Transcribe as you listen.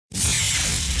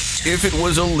if it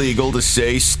was illegal to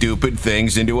say stupid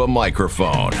things into a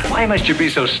microphone. Why must you be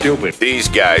so stupid? These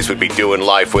guys would be doing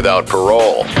life without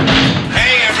parole.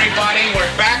 Hey, everybody,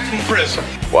 we're back from prison.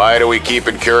 Why do we keep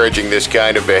encouraging this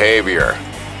kind of behavior?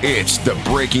 It's the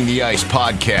Breaking the Ice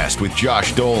podcast with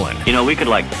Josh Dolan. You know, we could,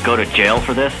 go to jail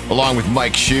for this. Along with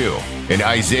Mike Shue and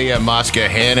Isaiah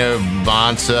Moskahana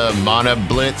Mana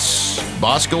Blitz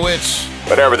Boskowitz,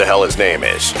 whatever the hell his name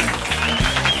is.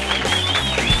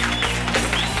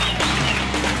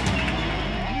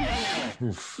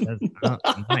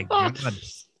 My God.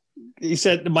 He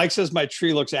said, Mike says my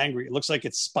tree looks angry. It looks like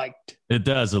it's spiked. It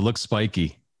does. It looks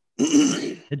spiky.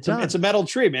 It's a metal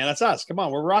tree, man. That's us. Come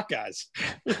on, we're rock guys.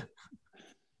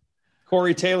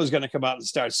 Corey Taylor's going to come out and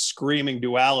start screaming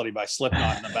Duality by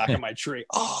Slipknot in the back of my tree.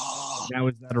 Oh, now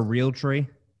is that a real tree?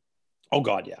 Oh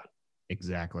God, yeah.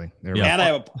 Exactly. And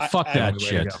fuck that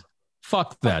shit.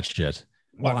 Fuck that shit.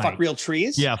 What, fuck real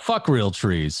trees? Yeah, fuck real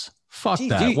trees. Fuck Jeez,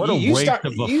 that. What a waste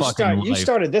of a fucking life. You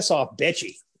started this off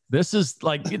bitchy. This is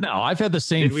I've had the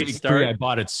same fake tree I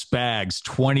bought at Spags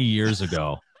 20 years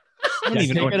ago. I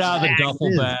take it out of the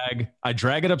duffel bag. I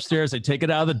drag it upstairs. I take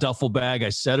it out of the duffel bag. I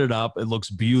set it up. It looks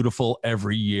beautiful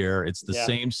every year. It's the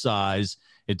same size.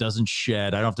 It doesn't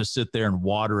shed. I don't have to sit there and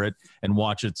water it and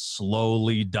watch it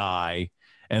slowly die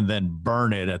and then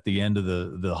burn it at the end of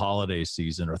the holiday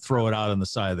season, or throw it out on the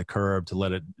side of the curb to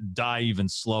let it die even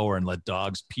slower and let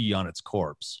dogs pee on its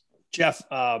corpse. Jeff,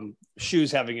 Shue's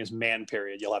having his man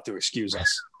period. You'll have to excuse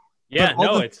us. Yeah,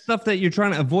 it's stuff that you're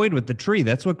trying to avoid with the tree.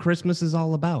 That's what Christmas is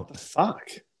all about.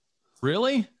 Fuck.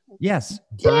 Really? Yes.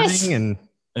 Burning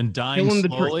and dying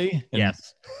slowly.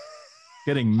 Yes.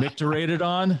 Getting micturated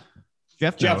on.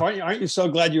 Jeff, aren't you so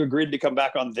glad you agreed to come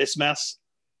back on this mess?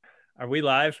 Are we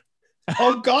live?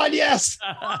 Oh God, yes.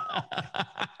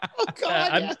 Oh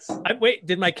God, yes. Wait,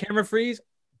 did my camera freeze?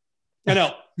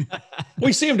 No.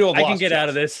 We seem to have I lost can get Jeff. out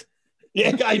of this.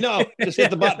 Yeah, I know. Just hit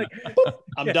the button.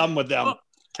 I'm done with them.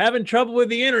 Having trouble with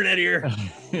the internet here. Gosh,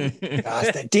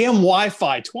 that damn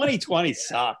Wi-Fi. 2020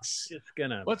 sucks.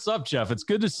 What's up, Jeff? It's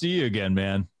good to see you again,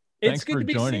 man. Thanks for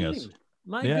joining us.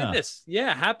 My goodness.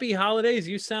 Yeah. Happy holidays.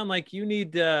 You sound like you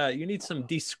need some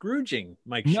de-scrooging,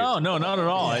 Mike. No, not at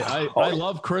all. I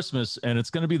love Christmas, and it's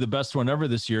going to be the best one ever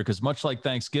this year, because much like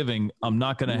Thanksgiving, I'm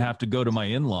not going to have to go to my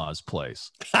in-laws'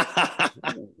 place.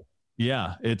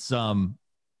 Yeah, it's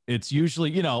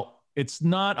usually, it's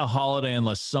not a holiday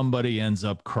unless somebody ends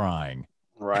up crying.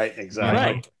 Right,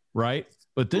 exactly. Right.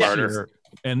 But this year,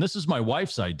 and this is my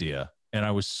wife's idea, and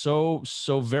I was so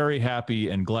very happy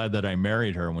and glad that I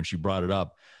married her when she brought it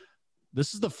up.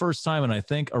 This is the first time in, I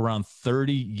think, around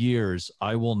 30 years,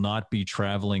 I will not be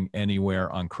traveling anywhere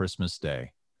on Christmas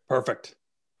Day. Perfect.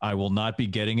 I will not be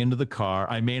getting into the car.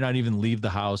 I may not even leave the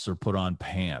house or put on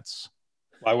pants.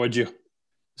 Why would you?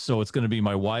 So it's going to be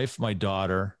my wife, my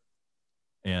daughter,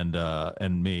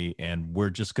 and me, and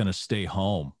we're just going to stay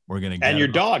home. We're going to get your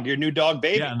dog, your new dog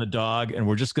baby. Yeah, and the dog, and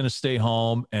we're just going to stay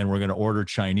home, and we're going to order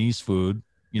Chinese food,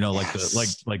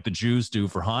 like the Jews do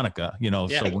for Hanukkah,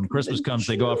 So when Christmas comes,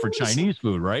 they go out for Chinese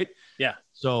food, right? Yeah.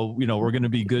 So, we're going to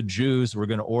be good Jews. We're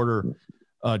going to order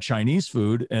Chinese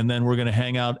food, and then we're going to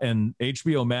hang out, and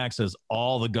HBO Max has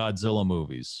all the Godzilla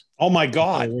movies. Oh my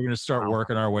God. So we're going to start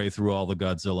working our way through all the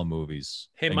Godzilla movies.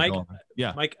 Hey, Mike.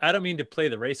 Mike, I don't mean to play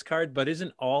the race card, but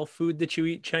isn't all food that you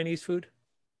eat Chinese food?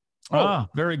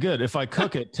 Very good. If I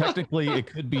cook it, technically it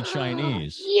could be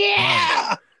Chinese.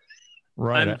 Yeah.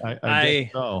 Right. I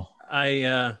guess so.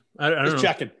 I don't know.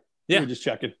 Checking. Yeah. We're just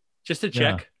checking. Just to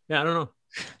check. Yeah, I don't know.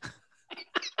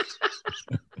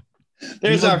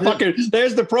 There's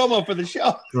there's the promo for the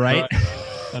show. Right.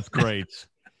 That's great.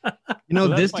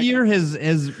 This year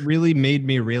has really made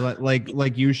me realize,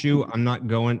 like you, Shu, I'm not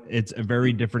going. It's a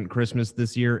very different Christmas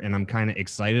this year, and I'm kind of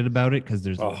excited about it because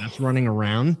there's less running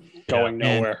around. Going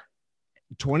nowhere.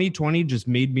 And 2020 just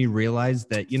made me realize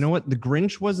that, the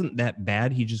Grinch wasn't that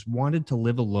bad. He just wanted to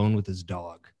live alone with his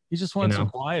dog. He just wanted some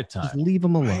quiet time. Just leave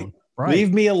him alone. Right.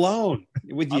 Leave me alone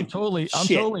with you. I'm totally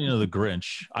into the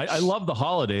Grinch. I love the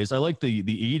holidays. I like the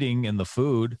eating and the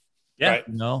food. Yeah.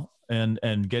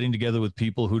 And getting together with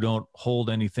people who don't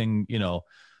hold anything,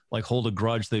 hold a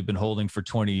grudge they've been holding for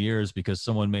 20 years because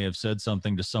someone may have said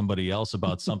something to somebody else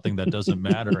about something that doesn't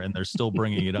matter, and they're still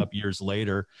bringing it up years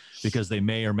later because they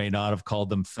may or may not have called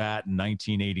them fat in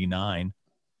 1989.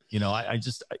 I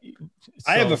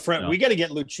have a friend. We got to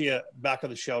get Lucia back on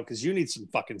the show because you need some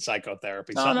fucking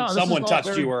psychotherapy. Someone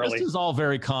touched you early. This is all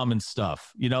very common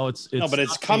stuff. It's no, but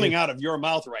it's coming out of your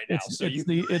mouth right now.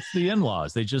 It's the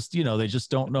in-laws. They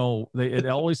just don't know. It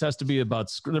always has to be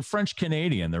about they're French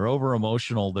Canadian. They're over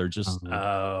emotional. They're just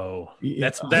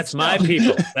that's my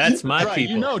people. That's my right,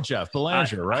 people. Jeff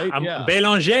Belanger, right?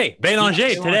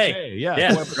 Bélanger today.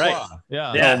 Yeah, right.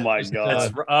 Yeah. Oh my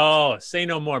God. Say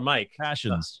no more, Mike.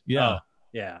 Passions. Yeah.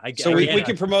 So we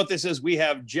can promote this as we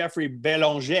have Jeffrey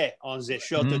Bélanger on the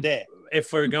show today.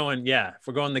 If we're going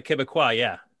the Québécois,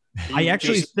 yeah. I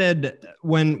actually said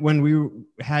when we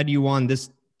had you on this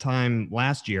time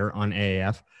last year on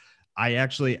AAF,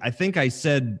 I think I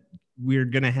said we're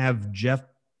gonna have Jeff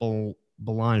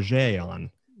Belanger on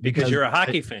because you're a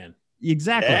hockey fan.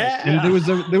 Exactly. Yeah. And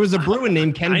there was a Bruin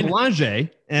named Ken Belanger.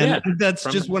 And that's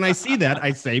just when I see that,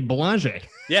 I say Belanger.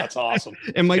 Yeah. That's awesome.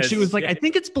 And Mike, she was like, I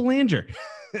think it's Belanger.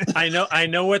 I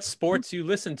know what sports you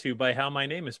listen to by how my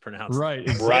name is pronounced. Right.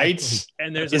 Exactly. Right.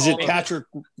 And is it Patrick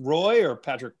Roy or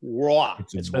Patrick Roy?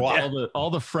 It's Roy.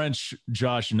 All the French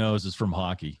Josh knows is from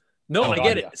hockey. No, I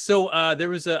get it. So there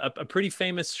was a pretty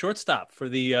famous shortstop for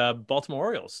the Baltimore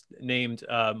Orioles named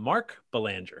Mark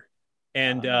Belanger.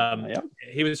 And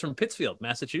he was from Pittsfield,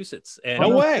 Massachusetts. And no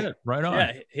way. Right on.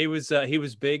 Yeah, he was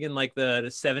big in like the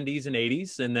 70s and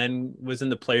 80s and then was in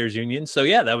the Players Union. So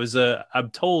yeah, that was I'm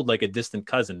told like a distant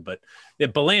cousin, but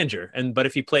Belanger. But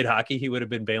if he played hockey, he would have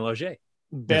been Bélanger.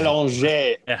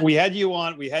 Bélanger. Yeah. We had you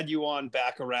on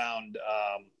back around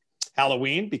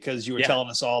Halloween because you were telling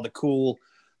us all the cool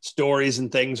stories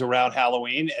and things around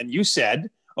Halloween. And you said,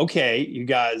 okay, you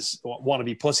guys want to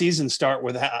be pussies and start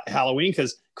with Halloween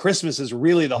because Christmas is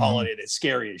really the holiday that's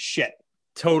scary as shit.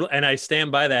 Total. And I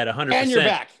stand by that 100%. And you're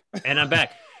back. And I'm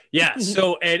back. Yeah.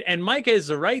 So, and Mike has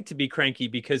the right to be cranky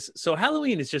because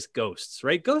Halloween is just ghosts,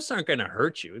 right? Ghosts aren't going to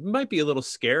hurt you. It might be a little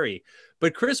scary,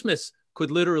 but Christmas could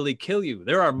literally kill you.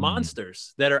 There are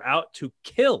monsters that are out to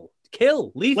kill,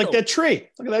 lethal. Like that tree.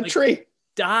 Look at that tree.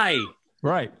 Die.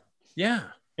 Right. Yeah.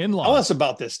 In-laws. Tell us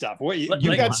about this stuff.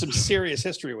 You got some serious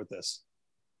history with this.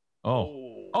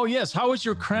 Oh yes. How was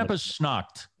your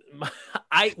Krampusnacht?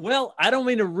 I don't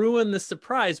mean to ruin the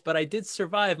surprise, but I did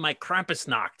survive my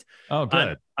Krampusnacht. Oh,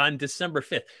 good. On December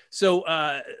 5th.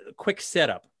 So quick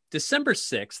setup. December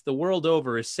 6th, the world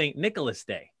over, is St. Nicholas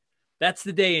Day. That's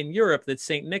the day in Europe that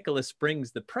St. Nicholas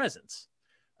brings the presents.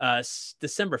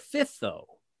 December 5th, though,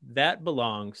 that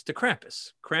belongs to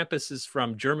Krampus. Krampus is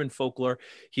from German folklore.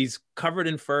 He's covered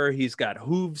in fur. He's got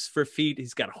hooves for feet.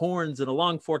 He's got horns and a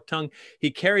long forked tongue.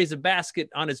 He carries a basket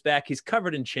on his back. He's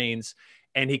covered in chains.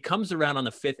 And he comes around on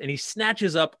the 5th and he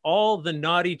snatches up all the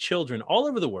naughty children all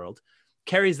over the world,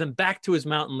 carries them back to his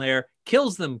mountain lair,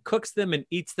 kills them, cooks them, and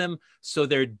eats them so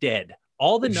they're dead.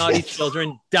 All the naughty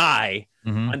children die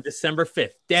on December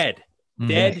 5th. Dead.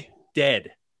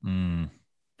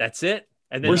 That's it.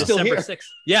 And then we're December still 6th.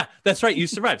 Yeah, that's right. You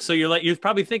survived. So you're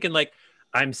probably thinking like,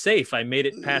 I'm safe. I made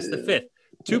it past the 5th.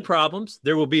 Two problems.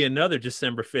 There will be another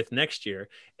December 5th next year.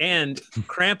 And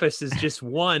Krampus is just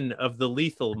one of the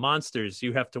monsters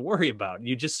you have to worry about.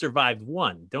 You just survived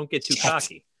one. Don't get too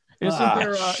cocky.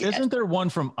 Isn't there one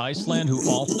from Iceland who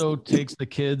also takes the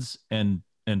kids and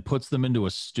puts them into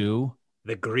a stew?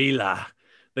 The Grilla.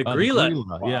 The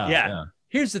Grilla. Yeah.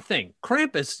 Here's the thing.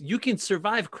 Krampus, you can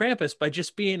survive Krampus by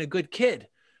just being a good kid.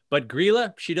 But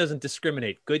Grilla, she doesn't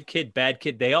discriminate. Good kid, bad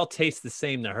kid, they all taste the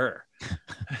same to her.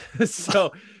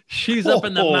 So she's up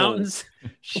in the mountains.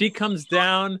 She comes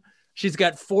down. She's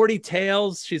got 40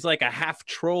 tails. She's like a half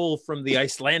troll from the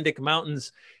Icelandic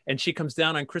mountains. And she comes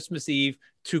down on Christmas Eve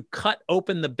to cut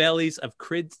open the bellies of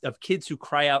kids who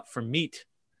cry out for meat.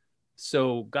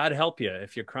 So God help you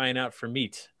if you're crying out for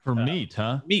meat. Meat,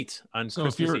 huh? Meat on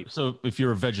Christmas Eve. So if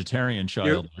you're a vegetarian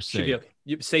child,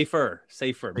 you're safe. Safer.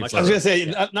 I was going to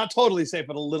say, not totally safe,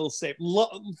 but a little safe.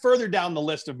 Further down the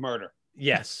list of murder.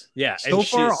 Yes. Yeah. So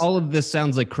far, all of this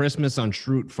sounds like Christmas on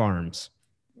Schrute Farms.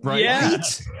 Right? Yeah.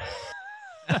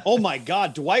 Oh my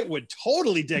God, Dwight would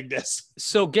totally dig this.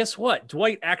 So guess what?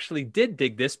 Dwight actually did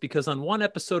dig this because on one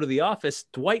episode of The Office,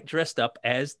 Dwight dressed up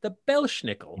as the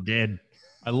Belschnickel. He did.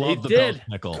 I love the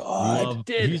Belschnickel.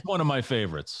 He's one of my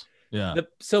favorites. Yeah.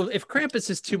 So if Krampus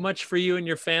is too much for you and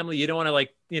your family, you don't want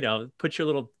to put your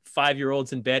little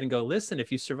 5-year-olds in bed and go, listen,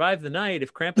 if you survive the night,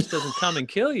 if Krampus doesn't come and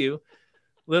kill you,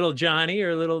 little Johnny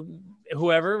or little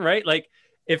whoever, right? Like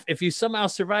if you somehow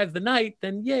survive the night,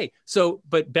 then yay. So,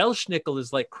 but Belschnickel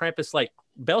is like Krampus, like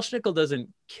Belschnickel doesn't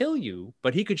kill you,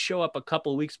 but he could show up a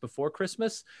couple of weeks before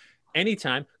Christmas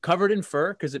anytime, covered in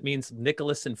fur because it means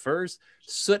Nicholas and furs,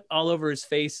 soot all over his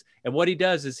face. And what he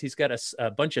does is he's got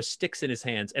a bunch of sticks in his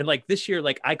hands. And like this year,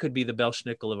 like I could be the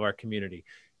Belschnickel of our community,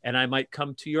 and I might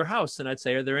come to your house and I'd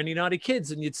say, "Are there any naughty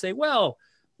kids?" And you'd say, "Well,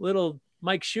 little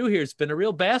Mike Shue here's been a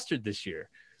real bastard this year."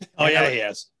 Oh, yeah, he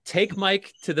has. Take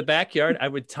Mike to the backyard. I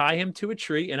would tie him to a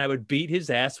tree and I would beat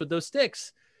his ass with those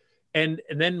sticks. And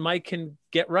then Mike can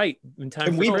get right in time.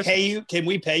 Can we pay you? Can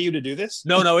we pay you to do this?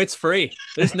 No, it's free.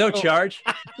 There's no charge.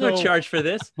 No charge for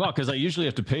this. Well, because I usually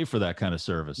have to pay for that kind of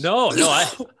service. No,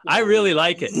 I really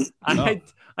like it.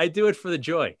 I do it for the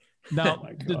joy. Now,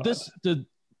 did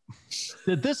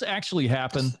this actually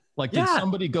happen? Like, did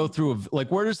somebody go through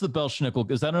where does the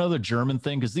Belschnickel? Is that another German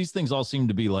thing? Because these things all seem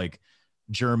to be like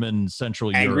German,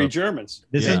 Central Europe. Angry Germans.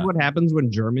 This is what happens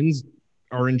when Germans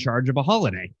are in charge of a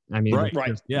holiday. I mean,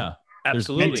 right. Yeah,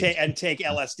 absolutely. And take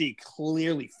LSD.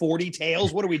 Clearly 40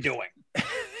 tails. What are we doing?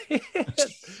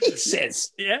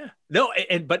 Jesus. Yeah. No,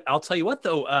 but I'll tell you what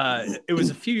though, it was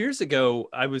a few years ago.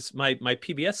 I was my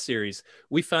PBS series.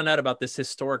 We found out about this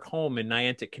historic home in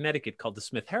Niantic, Connecticut called the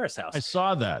Smith Harris House. I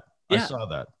saw that. Yeah. I saw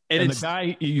that. And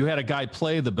you had a guy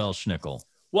play the Belschnickel.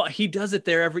 Well, he does it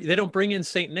there they don't bring in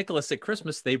St. Nicholas at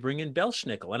Christmas. They bring in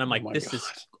Belschnickel. And I'm like, this is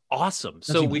awesome.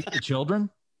 Does he beat the children?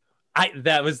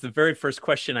 That was the very first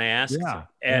question I asked. Yeah.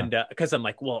 And because I'm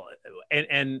like, well,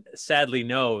 and sadly,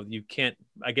 no, you can't.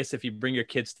 I guess if you bring your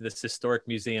kids to this historic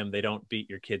museum, they don't beat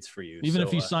your kids for you. Even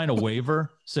if you sign a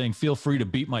waiver saying, feel free to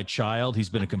beat my child, he's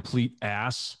been a complete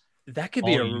ass. That could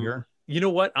be a year. You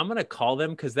know what? I'm going to call them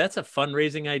because that's a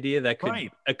fundraising idea that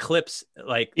could eclipse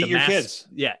like Eat your kids.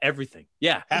 Yeah, everything.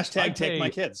 Yeah. Hashtag take my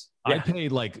kids. I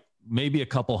paid like maybe a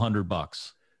couple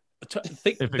 $100 if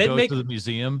it goes to the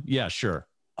museum. Yeah, sure.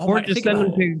 Oh, or just send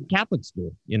them to Catholic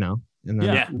school, you know.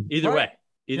 Either way.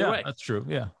 Either way. That's true.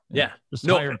 Yeah. Just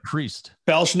hire a priest.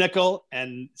 Belschnickel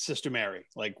and Sister Mary.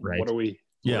 Like, what are we?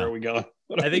 Where are we going?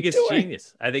 I think it's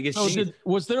genius. I think it's genius.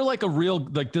 Was there like a real,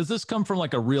 does this come from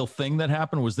like a real thing that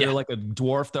happened? Was there like a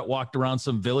dwarf that walked around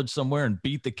some village somewhere and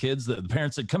beat the kids? That the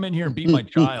parents said, come in here and beat my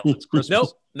child. It's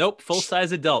Christmas. Nope.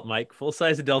 Full-size adult, Mike.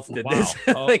 Full-size adults did this.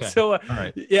 Okay. All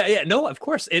right. Yeah. No, of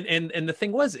course. And the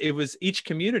thing was, it was each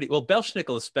community. Well,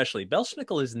 Belschnickel especially.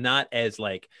 Belschnickel is not as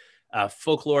like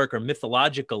folkloric or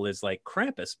mythological as like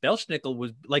Krampus. Belschnickel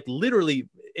was like literally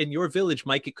in your village,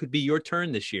 Mike. It could be your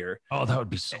turn this year. Oh, that would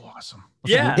be so awesome.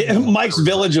 Mike's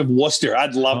village of Worcester.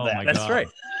 I'd love that. That's right.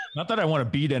 Not that I want to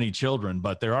beat any children,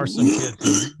 but there are some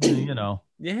kids, you know.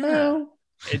 Yeah.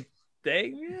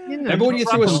 Remember when you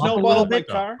threw a snowball at my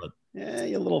car? Yeah,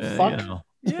 you little fuck. You know,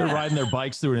 they're riding their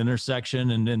bikes through an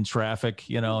intersection and in traffic,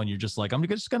 you know, and you're just like, I'm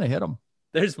just going to hit them.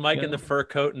 There's Mike in the fur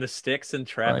coat and the sticks in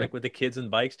traffic with the kids and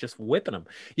bikes, just whipping them.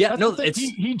 Yeah,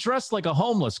 he dressed like a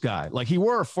homeless guy. Like he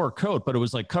wore a fur coat, but it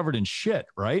was like covered in shit,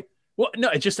 right? Well, no,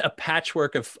 it's just a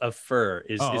patchwork of fur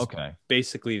is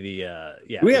basically the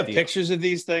Do we have pictures of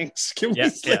these things? Can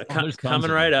we coming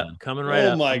right up.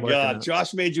 Oh my God.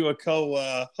 Josh made you a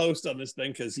co-host on this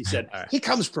thing because he said he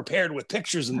comes prepared with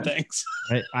pictures and things.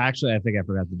 I think I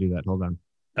forgot to do that. Hold on.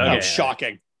 Okay. Oh,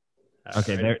 shocking.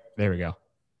 Okay, there we go.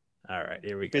 All right,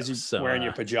 here we go. Because you're wearing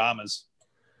your pajamas.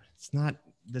 It's not.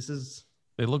 This is.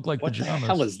 They look like what pajamas. What the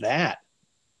hell is that?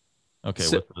 Okay,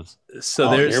 so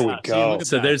there's here we go.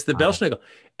 There's the Belschnickel,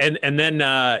 and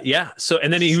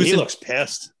then he looks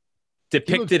pissed.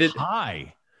 Depicted it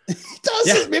high. He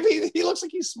does. Maybe he looks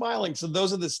like he's smiling. So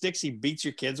those are the sticks he beats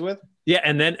your kids with. Yeah,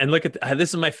 and look at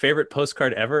this is my favorite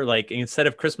postcard ever. Like instead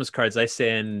of Christmas cards, I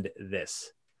send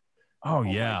this. Oh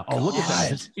yeah! Oh, look at that!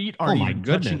 His feet aren't even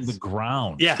touching the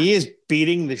ground. Yeah, he is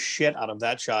beating the shit out of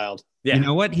that child. Yeah, you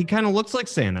know what? He kind of looks like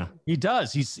Santa. He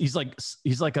does. He's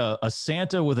like a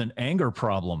Santa with an anger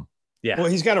problem. Yeah.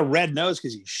 Well, he's got a red nose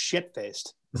because he's shit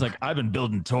faced. He's like, I've been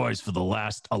building toys for the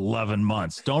last 11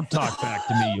 months. Don't talk back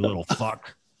to me, you little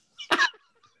fuck.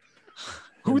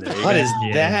 What is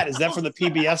that? Is that from the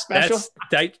PBS special?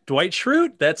 That's Dwight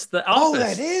Schrute. That's the Office. Oh,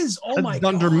 that is. Oh my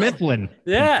God. Dunder Mifflin.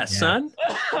 Yeah, son.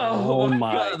 Oh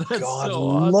my God. So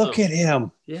awesome. Look at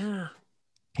him. Yeah.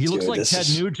 He looks like Ted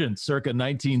Nugent circa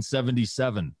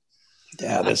 1977.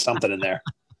 Yeah, there's something in there.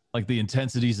 Like the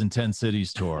Intensities in 10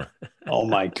 Cities tour. Oh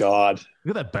my God.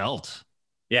 Look at that belt.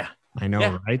 Yeah. I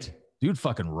know, right? Dude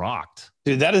fucking rocked.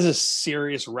 Dude, that is a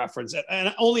serious reference.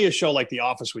 And only a show like The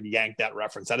Office would yank that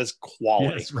reference. That is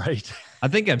quality. That's right. I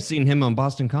think I've seen him on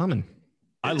Boston Common.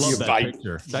 I love that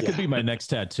picture. That could be my next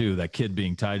tattoo, that kid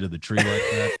being tied to the tree like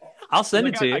that. I'll send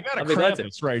it to you. I got a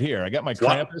Krampus right here. I got my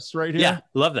Krampus right here. Yeah,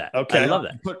 love that. Okay. I love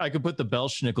that. I could put the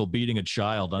Belschnickel beating a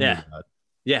child under that.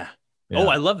 Yeah. Oh,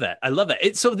 I love that. I love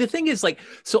that. So the thing is, like,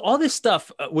 so all this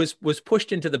stuff was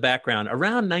pushed into the background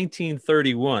around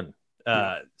 1931.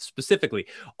 specifically.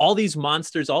 All these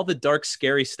monsters, all the dark,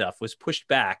 scary stuff was pushed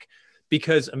back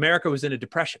because America was in a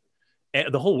depression.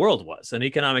 The whole world was an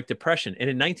economic depression. And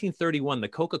in 1931, the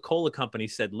Coca-Cola company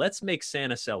said, let's make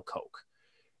Santa sell Coke.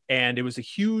 And it was a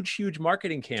huge, huge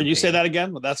marketing campaign. Can you say that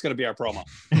again? Well, that's going to be our promo.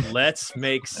 Let's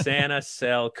make Santa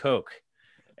sell Coke.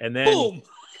 And then boom,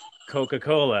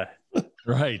 Coca-Cola.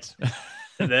 Right.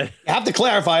 And then, you have to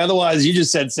clarify. Otherwise, you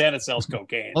just said Santa sells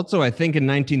cocaine. Also, I think in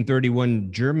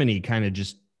 1931, Germany kind of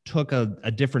just took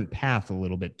a different path a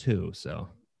little bit too. So,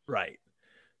 right.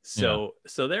 So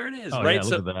there it is. Oh, right. Yeah,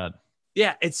 so look at that.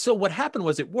 Yeah. It's so what happened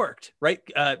was it worked, right?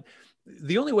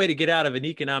 The only way to get out of an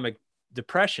economic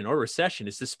depression or recession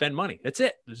is to spend money. That's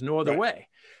it. There's no other way.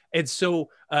 And so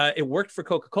it worked for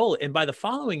Coca-Cola. And by the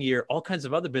following year, all kinds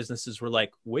of other businesses were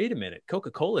like, wait a minute,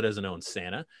 Coca-Cola doesn't own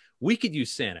Santa. We could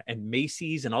use Santa. And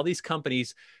Macy's and all these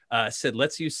companies said,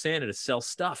 let's use Santa to sell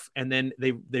stuff. And then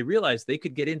they realized they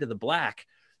could get into the black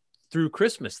through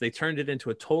Christmas. They turned it into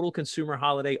a total consumer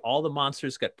holiday. All the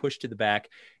monsters got pushed to the back.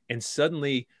 And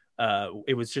suddenly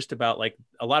it was just about like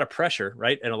a lot of pressure,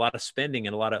 right? And a lot of spending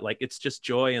and a lot of like, it's just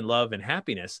joy and love and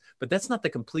happiness. But that's not the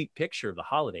complete picture of the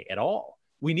holiday at all.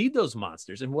 We need those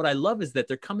monsters. And what I love is that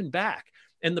they're coming back.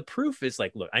 And the proof is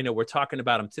like, look, I know we're talking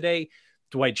about them today.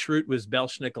 Dwight Schrute was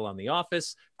Belschnickel on The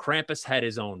Office. Krampus had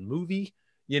his own movie,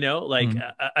 you know, like,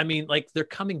 I mean, like they're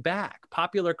coming back.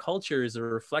 Popular culture is a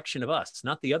reflection of us,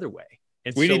 not the other way.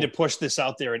 And we need to push this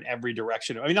out there in every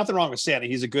direction. I mean, nothing wrong with Santa.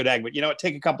 He's a good egg, but you know what?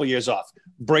 Take a couple of years off.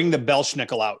 Bring the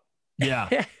Belschnickel out. Yeah.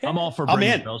 I'm all for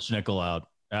bringing the Belschnickel out.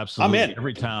 Absolutely. I'm in.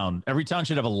 Every town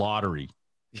should have a lottery.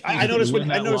 I noticed when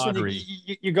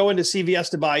you go into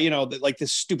CVS to buy, you know, like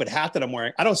this stupid hat that I'm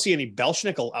wearing, I don't see any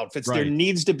Belschnickel outfits. Right. There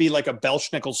needs to be like a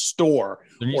Belschnickel store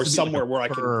or somewhere where I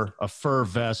can a fur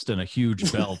vest and a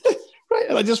huge belt. Right.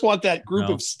 And I just want that group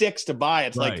of sticks to buy.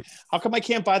 It's like, how come I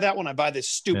can't buy that when I buy this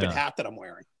stupid hat that I'm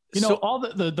wearing? You know, all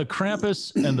the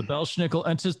Krampus and the Belschnickel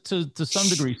and to some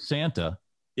degree Santa.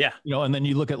 Yeah. You know, and then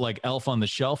you look at like Elf on the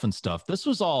Shelf and stuff. This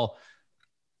was all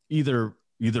either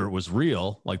it was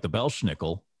real, like the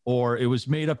Belschnickel, or it was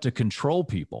made up to control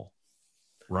people.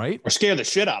 Right. Or scare the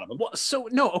shit out of them. Well, so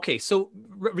no. Okay. So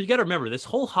you got to remember this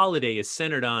whole holiday is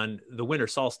centered on the winter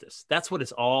solstice. That's what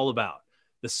it's all about.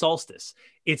 The solstice.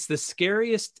 It's the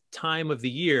scariest time of the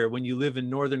year when you live in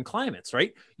northern climates,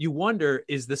 right? You wonder,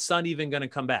 is the sun even going to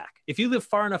come back? If you live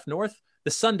far enough north,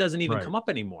 the sun doesn't even come up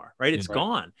anymore, right? It's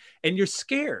gone. And you're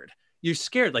scared. You're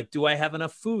scared. Like, do I have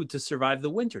enough food to survive the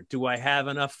winter? Do I have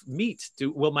enough meat?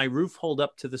 Will my roof hold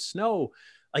up to the snow?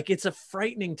 Like, it's a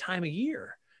frightening time of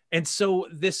year. And so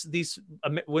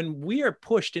when we are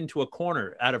pushed into a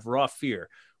corner out of raw fear,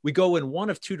 we go in one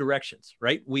of two directions,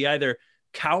 right? We either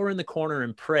cower in the corner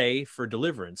and pray for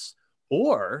deliverance,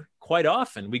 or quite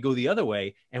often we go the other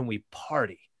way and we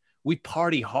party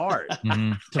hard.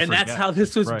 And that's how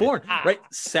this was born, right?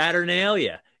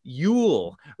 Saturnalia,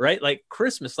 Yule, right? Like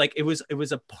Christmas, like it was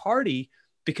a party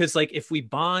because like if we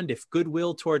bond, if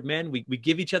goodwill toward men, we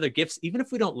give each other gifts, even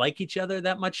if we don't like each other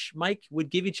that much, Mike would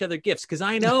give each other gifts. Cause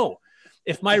I know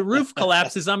if my roof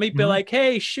collapses on me, be like,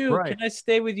 hey, shoot, can I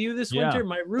stay with you this winter?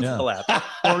 My roof collapsed.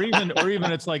 or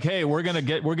even it's like, hey, we're going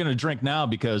to drink now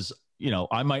because, you know,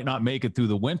 I might not make it through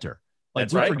the winter.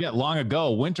 Like we forget long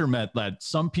ago, winter meant that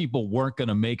some people weren't going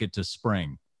to make it to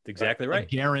spring. Exactly right. Like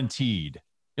guaranteed.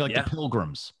 You're like the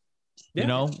Pilgrims. You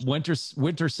know, winter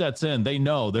sets in. They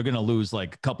know they're going to lose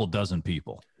like a couple dozen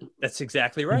people. That's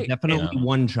exactly right. Definitely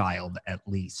one child at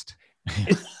least.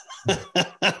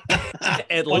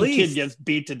 At one least kid gets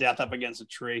beat to death up against a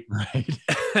tree. Right.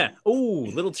 Oh,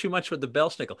 little too much with the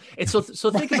Belschnickel. And so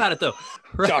think about it though.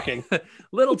 Right? Shocking.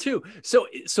 Little too. So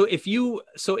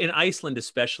in Iceland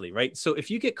especially, right? So if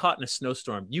you get caught in a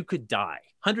snowstorm, you could die.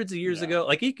 Hundreds of years ago,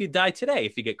 like you could die today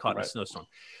if you get caught in a snowstorm.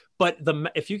 But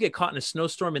if you get caught in a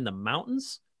snowstorm in the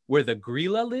mountains where the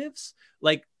gorilla lives,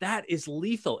 like that is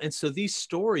lethal. And so these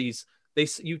stories,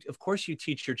 of course you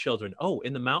teach your children, oh,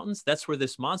 in the mountains, that's where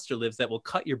this monster lives that will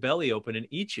cut your belly open and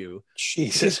eat you.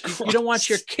 Jesus Christ. You don't want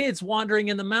your kids wandering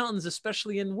in the mountains,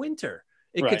 especially in winter.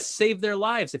 It could save their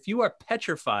lives. If you are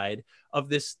petrified of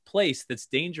this place that's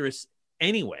dangerous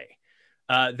anyway,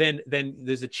 then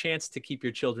there's a chance to keep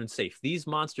your children safe. These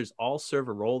monsters all serve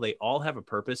a role. They all have a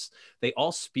purpose. They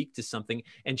all speak to something.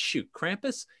 And shoot,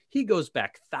 Krampus, he goes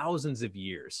back thousands of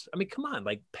years. I mean, come on,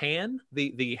 like Pan,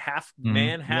 the half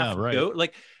man, half goat,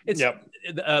 like it's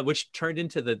which turned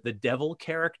into the devil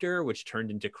character, which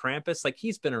turned into Krampus. Like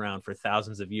he's been around for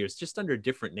thousands of years, just under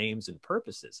different names and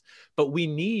purposes. But we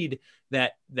need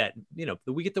that you know,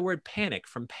 we get the word panic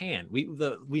from Pan.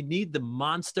 We need the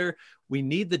monster we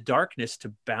need the darkness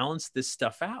to balance this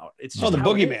stuff out. It's the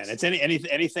boogeyman. It's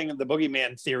anything in the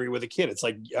boogeyman theory with a kid. It's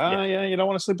like, yeah, you don't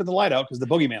want to sleep with the light out because the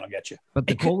boogeyman will get you. But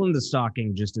the coal in the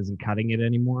stocking just isn't cutting it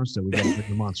anymore, so we got to bring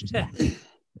the monsters back.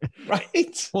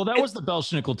 Right. Well, that was the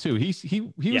Belschnickel too.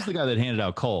 He was the guy that handed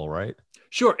out coal, right?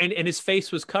 Sure, and his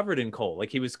face was covered in coal, like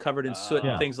he was covered in soot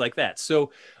and things like that.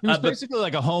 So he was basically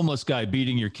like a homeless guy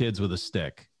beating your kids with a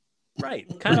stick. Right,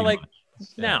 kind of like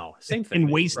now, same thing.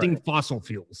 And wasting fossil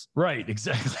fuels. Right,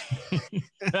 exactly.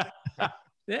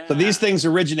 Yeah. So these things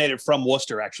originated from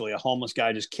Worcester, actually. A homeless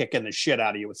guy just kicking the shit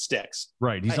out of you with sticks.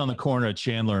 Right. He's on the corner of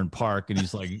Chandler and Park, and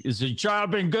he's like, "Is your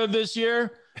child been good this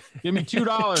year? Give me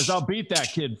 $2. I'll beat that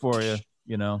kid for you."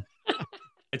 You know,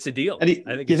 it's a deal. And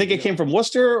do you think it came from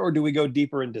Worcester, or do we go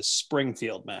deeper into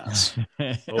Springfield, Mass?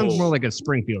 Sounds more like a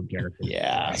Springfield character.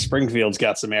 Yeah, Springfield's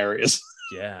got some areas.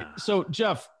 Yeah. So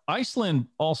Jeff, Iceland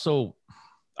also.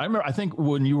 I think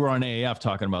when you were on AAF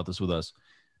talking about this with us,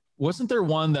 wasn't there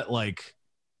one that like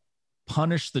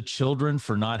punish the children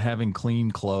for not having clean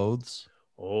clothes?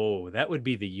 Oh, that would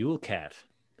be the Yule Cat.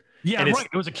 Yeah, right.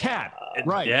 It was a cat.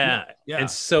 Right. Yeah. And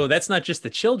so that's not just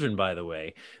the children, by the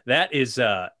way. That is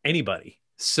anybody.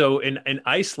 So in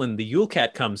Iceland, the Yule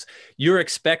Cat comes. You're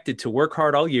expected to work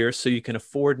hard all year so you can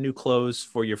afford new clothes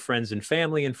for your friends and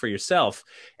family and for yourself.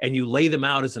 And you lay them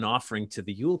out as an offering to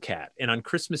the Yule Cat. And on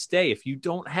Christmas Day, if you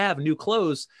don't have new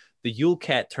clothes, the Yule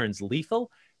Cat turns lethal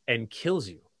and kills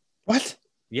you. What?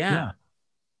 Yeah.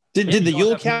 Did the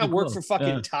Yule Cat work for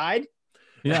fucking Tide?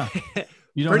 Yeah.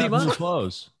 You don't have new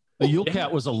clothes. The Yule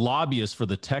Cat was a lobbyist for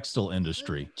the textile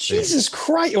industry. Jesus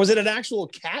Christ. Was it an actual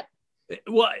cat?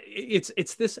 Well,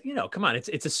 it's this, come on,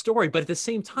 it's a story, but at the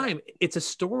same time, it's a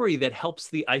story that helps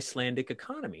the Icelandic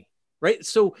economy, right?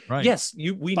 So yes,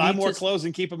 we buy need more clothes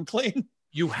and keep them clean.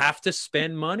 You have to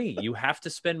spend money. You have to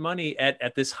spend money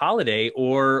at this holiday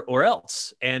or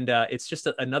else. And it's just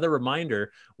another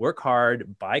reminder, work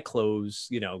hard, buy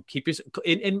clothes, keep your,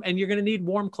 and you're going to need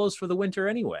warm clothes for the winter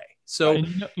anyway. So,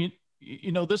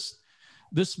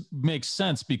 this makes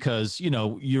sense because,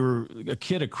 you're a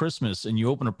kid at Christmas and you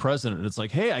open a present and it's like,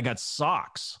 hey, I got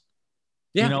socks.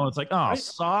 Yeah. It's like,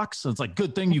 socks. And it's like,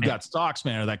 good thing you got socks,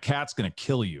 man, or that cat's going to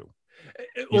kill you.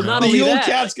 Well, not the only Yule that,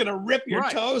 Cat's going to rip your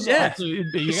toes off. So you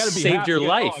got to be saved happy. your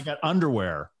life. I got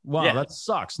underwear. Wow, that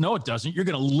sucks. No, it doesn't. You're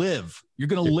going to live. You're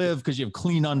going to live because you have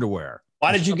clean underwear.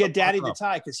 Why did you get Daddy to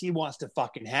tie? Because he wants to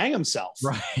fucking hang himself.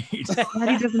 Right.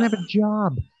 Daddy doesn't have a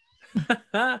job.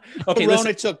 Okay,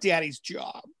 Corona took Daddy's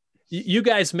job. You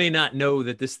guys may not know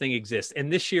that this thing exists.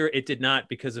 And this year it did not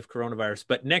because of coronavirus.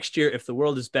 But next year, if the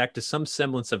world is back to some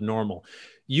semblance of normal,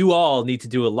 you all need to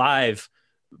do a live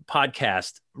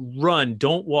podcast,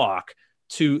 don't walk,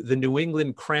 to the New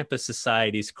England Krampus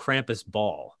Society's Krampus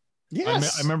Ball.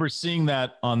 Yes. I remember seeing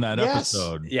that on that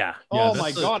episode. Yeah. Oh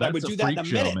my God. I would do that in a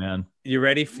minute. Man. You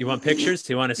ready? You want pictures?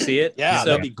 Do you want to see it? Yeah, so,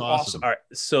 that'd be awesome. All right.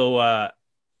 So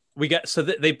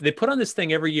they put on this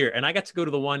thing every year, and I got to go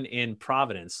to the one in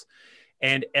Providence,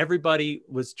 and everybody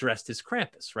was dressed as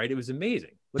Krampus, right? It was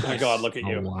amazing. Look at God, look at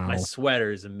you. Wow. My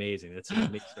sweater is amazing. That's an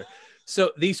amazing sweater.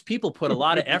 So these people put a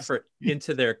lot of effort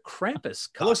into their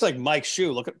Krampus costume. It looks like Mike's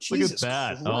shoe. Look at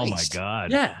that. Christ. Oh my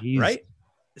God. Yeah. Jeez. Right.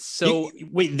 So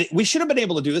we should have been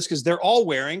able to do this because they're all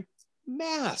wearing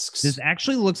masks. This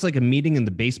actually looks like a meeting in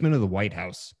the basement of the White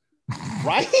House.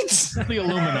 Right? It's the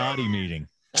Illuminati meeting.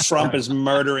 Trump is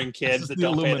murdering kids that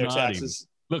don't pay their taxes.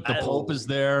 Look, the Pope is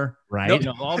there. Right.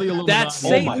 All the Illuminati. that's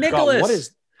Saint Nicholas. What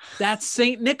is? That's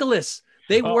Saint Nicholas.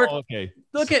 They work. Okay.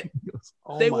 Look at.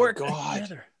 Oh they my work God.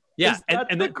 together. Yeah,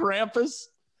 and the Krampus.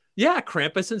 Yeah,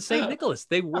 Krampus and Saint Nicholas.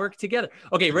 They work together.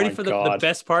 Okay, ready for the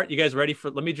best part? You guys ready for?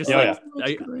 Let me just.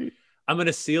 I'm going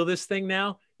to seal this thing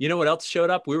now. You know what else showed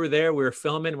up? We were there. We were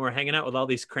filming. We were hanging out with all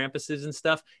these Krampuses and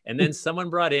stuff. And then someone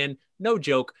brought in, no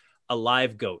joke, a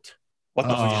live goat. What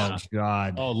the fuck?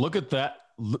 God. Oh, look at that.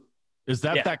 Is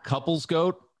that couple's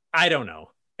goat? I don't know.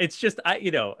 It's just,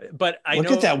 but I look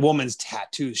know. at that woman's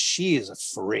tattoos. She is a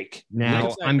freak.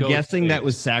 Now, I'm guessing that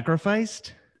was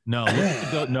sacrificed. No, look at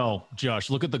the goat. No, Josh,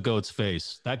 look at the goat's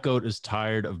face. That goat is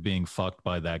tired of being fucked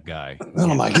by that guy.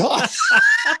 Oh my God.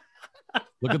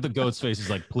 Look at the goat's face. He's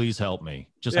like, please help me.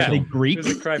 Just Are they Greek? It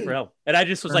was a cry for help. And I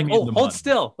just was like, hold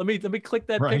still. Let me click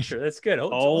that picture. That's good.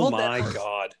 Hold my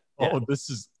God. Oh, this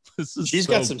is She's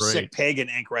got some sick pagan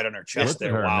ink right on her chest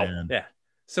there. Wow. Man. Yeah.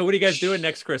 So what are you guys doing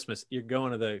next Christmas? You're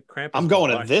going to the Krampus. I'm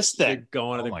going to this thing. You're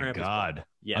going to the Krampus. Oh my God.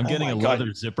 Yeah. I'm getting a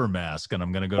leather zipper mask and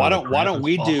I'm going to go. Why don't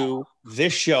we do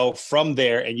this show from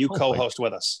there and you co-host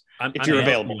with us if you're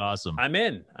available? Awesome. I'm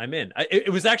in.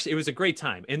 It was a great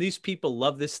time. And these people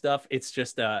love this stuff. It's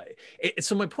just,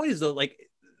 so my point is though, like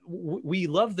we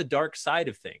love the dark side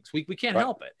of things. We can't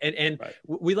help it. And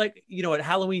we like, you know, at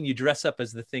Halloween, you dress up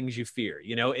as the things you fear,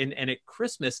 you know, and at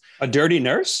Christmas. A dirty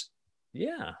nurse?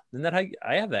 Yeah. And that I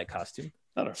have that costume.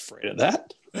 Not afraid of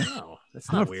that. No, that's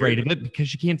I'm not not afraid of it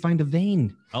because you can't find a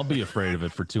vein. I'll be afraid of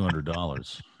it for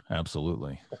 $200.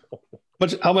 Absolutely.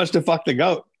 How much to fuck the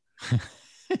goat?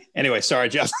 Anyway, sorry,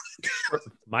 Jeff.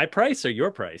 My price or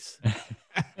your price?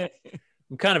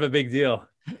 I'm kind of a big deal.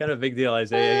 Kind of a big deal,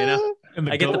 Isaiah. You know, in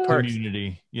the I get the perks.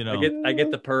 Community, you know, I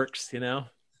get the perks. You know,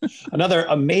 another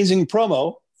amazing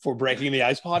promo for Breaking the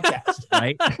Ice podcast.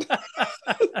 Right?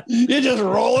 You're just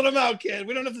rolling them out, kid.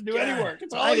 We don't have to do any work.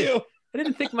 It's all you. I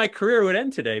didn't think my career would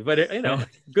end today, but you know,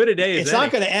 good a day is. It's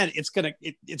not going to end.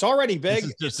 It's already big.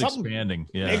 It's just expanding.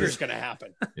 Yeah, bigger's going to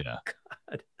happen. Yeah.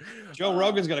 God. Joe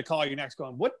Rogan's going to call you next,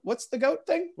 going, "What's the goat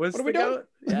thing? What are we doing?"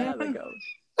 Yeah, the goat.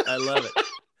 I love it.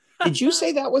 Did you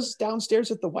say that was downstairs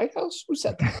at the White House? Who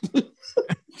said that?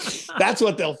 That's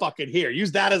what they'll fucking hear.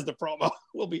 Use that as the promo.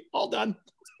 We'll be all done.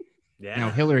 Yeah. Now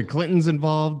Hillary Clinton's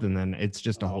involved, and then it's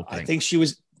just a whole thing. I think she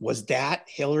was that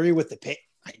Hillary with the pay?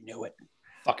 I knew it.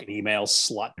 Fucking email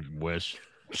slut. I wish.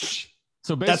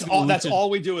 So basically, that's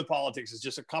all we do with politics is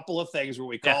just a couple of things where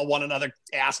we call one another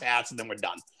ass hats and then we're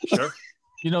done. Sure.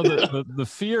 You know, the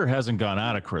fear hasn't gone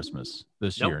out of Christmas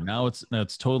this year. Now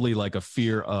it's totally like a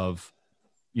fear of,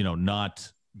 you know,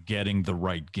 not getting the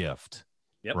right gift.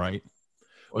 Yep. Right.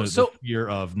 Well, the fear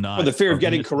of not. Or the fear of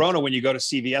getting corona when you go to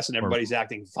CVS and everybody's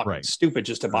acting fucking stupid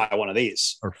just to buy one of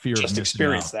these. Or fear just of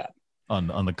experience that.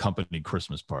 On the company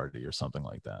Christmas party or something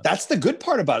like that. That's the good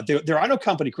part about it. There are no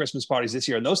company Christmas parties this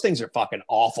year, and those things are fucking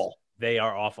awful. They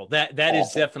are awful. That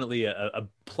is definitely a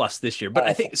plus this year. But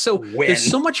I think so. There's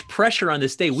so much pressure on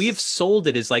this day. We have sold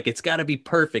it as like it's got to be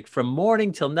perfect from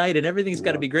morning till night, and everything's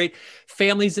got to be great.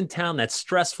 Families in town, that's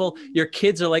stressful. Your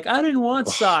kids are like, I didn't want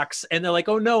socks, and they're like,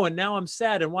 oh no, and now I'm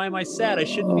sad. And why am I sad? I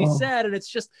shouldn't be sad. And it's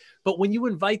just. But when you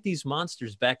invite these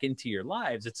monsters back into your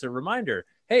lives, it's a reminder.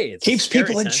 Hey, it keeps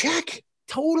people in check.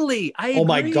 Totally. I agree. Oh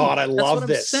my God, I love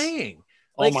this. I'm saying.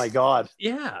 Like, oh my God.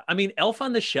 Yeah. I mean, Elf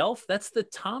on the Shelf, that's the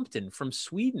Tomten from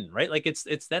Sweden, right? Like it's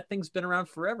that thing's been around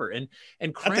forever. And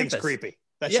Krampus. That thing's creepy.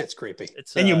 That shit's creepy.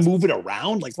 And you move it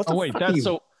around. Like what the fuck?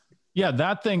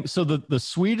 That thing. So the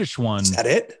Swedish one. Is that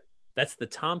it? That's the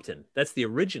Tomten. That's the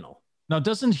original. Now,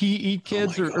 doesn't he eat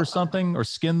kids or something or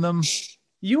skin them?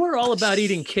 You are all about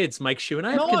eating kids, Mike Shue, and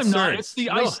I have concerns. I'm not. It's the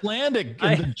Icelandic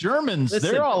and the Germans.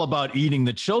 Listen, they're all about eating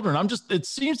the children. It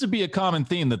seems to be a common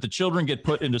theme that the children get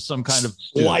put into some kind of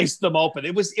slice them open.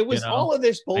 It was all of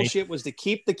this bullshit was to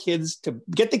keep the kids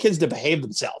to behave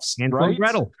themselves. And right?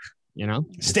 Gretel, you know,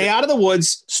 stay out of the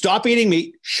woods, stop eating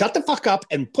meat, shut the fuck up,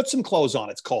 and put some clothes on.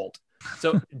 It's cold.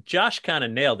 So Josh kind of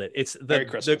nailed it. It's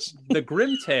the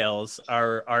Grimm Tales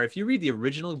are if you read the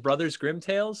original Brothers Grimm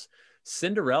Tales,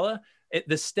 Cinderella.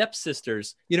 The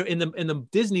stepsisters, you know, in the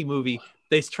Disney movie,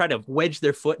 they try to wedge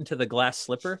their foot into the glass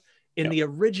slipper. In the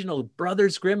original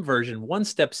Brothers Grimm version, one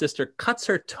stepsister cuts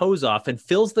her toes off and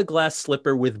fills the glass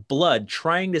slipper with blood,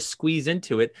 trying to squeeze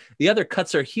into it. The other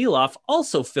cuts her heel off,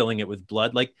 also filling it with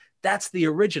blood. Like that's the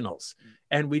originals.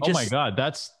 And we just, oh my God,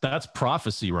 that's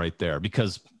prophecy right there,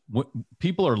 because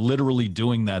people are literally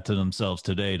doing that to themselves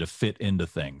today to fit into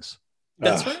things.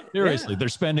 That's right. Seriously, they're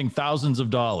spending thousands of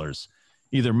dollars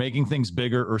either making things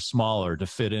bigger or smaller to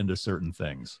fit into certain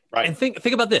things. Right. And think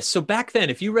about this. So back then,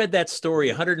 if you read that story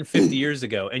 150 years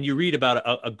ago and you read about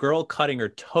a girl cutting her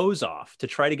toes off to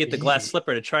try to get the glass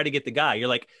slipper, to try to get the guy, you're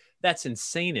like, that's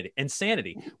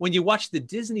insanity. When you watch the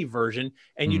Disney version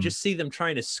and you just see them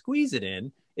trying to squeeze it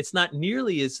in, it's not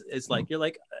nearly as like, you're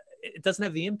like, it doesn't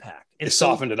have the impact. And it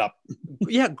softened it up.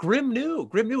 Yeah, Grimm knew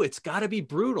it's got to be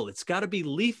brutal. It's got to be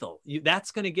lethal. That's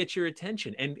going to get your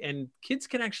attention, and kids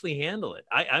can actually handle it.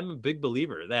 I'm a big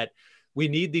believer that we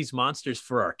need these monsters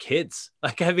for our kids.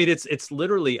 Like, I mean, it's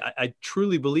literally, I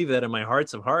truly believe that in my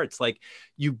hearts of hearts. Like,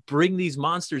 you bring these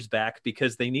monsters back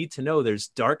because they need to know there's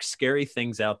dark, scary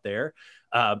things out there.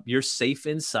 You're safe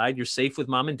inside. You're safe with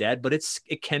mom and dad, but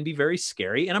it can be very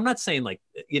scary. And I'm not saying like,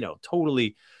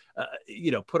 totally.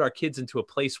 Put our kids into a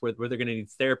place where they're going to need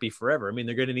therapy forever. I mean,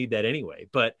 they're going to need that anyway.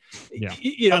 But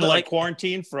kind of like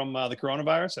quarantine from the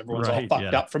coronavirus. Everyone's all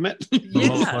fucked up from it.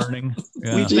 Learning.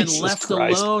 Yeah. We've been left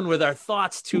alone with our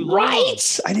thoughts too long.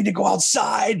 Right. I need to go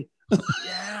outside.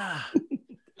 Yeah.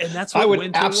 And that's what I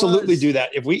would absolutely do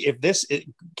that. If this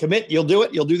commit, you'll do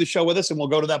it. You'll do the show with us, and we'll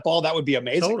go to that ball. That would be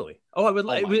amazing. Totally. Oh, I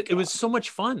would. It was so much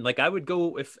fun. Like I would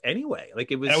go anyway. Like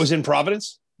it was. And it was in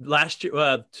Providence. Last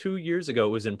year, 2 years ago, it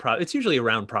was in Providence. It's usually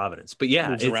around Providence, but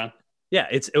yeah, it's around. Yeah,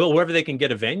 it's wherever they can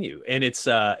get a venue, and it's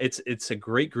a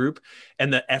great group,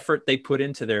 and the effort they put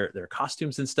into their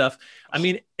costumes and stuff. I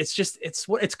mean, it's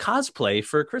cosplay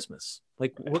for Christmas.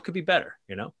 Like, what could be better,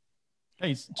 you know?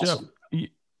 Hey, Jeff,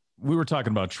 we were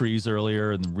talking about trees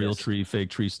earlier and the real tree, fake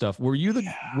tree stuff. Were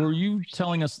you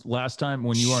telling us last time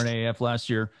when you were in AF last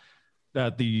year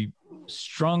that the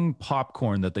strung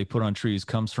popcorn that they put on trees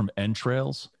comes from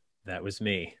entrails? That was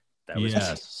me. That was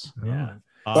me. Yeah.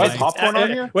 Popcorn on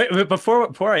here? Wait,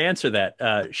 before I answer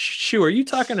that, Shu, are you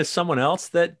talking to someone else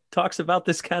that talks about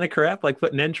this kind of crap, like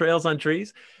putting entrails on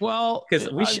trees? Well,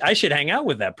 because I should hang out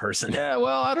with that person. Yeah,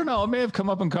 well, I don't know. It may have come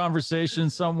up in conversation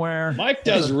somewhere. Mike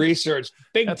does research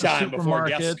big time before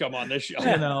guests come on this show,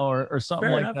 you know, or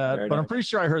something like that. But I'm pretty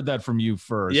sure I heard that from you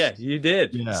first. Yeah, you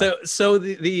did. Yeah. So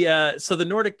the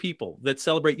Nordic people that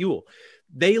celebrate Yule,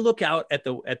 they look out at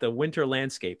the winter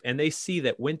landscape and they see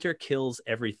that winter kills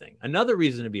everything. Another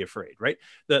reason to be afraid, right?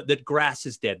 The grass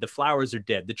is dead. The flowers are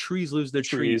dead. The trees lose their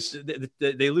trees.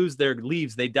 They lose their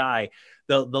leaves. They die.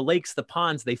 The lakes, the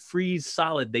ponds, they freeze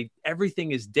solid.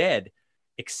 Everything is dead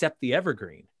except the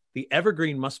evergreen. The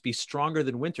evergreen must be stronger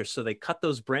than winter. So they cut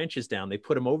those branches down. They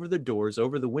put them over the doors,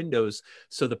 over the windows.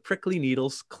 So the prickly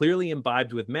needles, clearly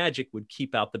imbibed with magic, would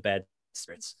keep out the bad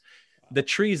spirits. The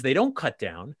trees they don't cut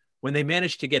down, when they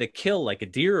managed to get a kill like a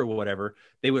deer or whatever,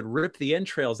 they would rip the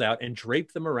entrails out and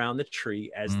drape them around the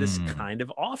tree as this kind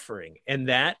of offering. And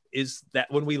that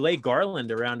when we lay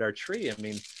garland around our tree, I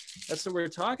mean, that's what we're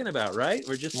talking about, right?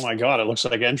 We're just, oh my God, it looks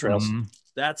like entrails.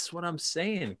 That's what I'm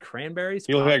saying. Cranberries.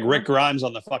 You look like Rick Grimes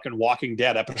on the fucking Walking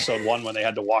Dead episode 1 when they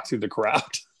had to walk through the crowd.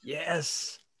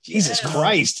 Yes. Jesus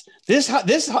Christ. This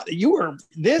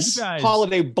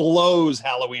holiday blows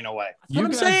Halloween away. That's what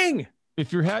I'm saying.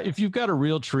 If you've got a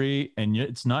real tree and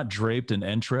it's not draped in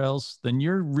entrails, then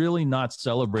you're really not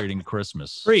celebrating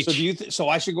Christmas. Preach. So so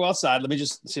I should go outside. Let me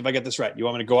just see if I get this right. You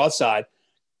want me to go outside,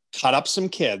 cut up some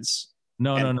kids?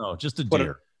 No, just a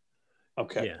deer.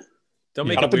 Okay. Yeah. Don't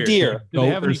make it up a deer. Do they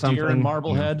have any deer in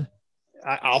Marblehead?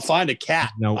 I'll find a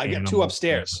cat. I get 2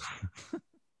 upstairs.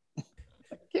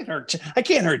 I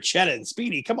can't hurt Cheddar and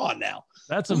Speedy. Come on now.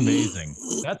 That's amazing.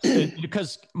 That's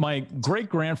because my great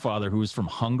grandfather, who was from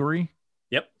Hungary,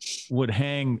 would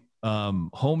hang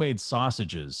homemade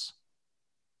sausages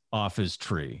off his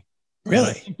tree. Really?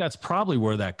 I think that's probably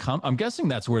where that comes. I'm guessing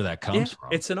that's where that comes from.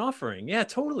 It's an offering. Yeah,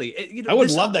 totally. I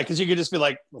would love that because you could just be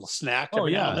like a little snack. Oh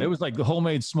yeah, it was like the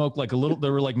homemade smoke, like a little. They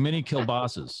were like mini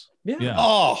kielbases. Yeah.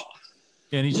 Oh.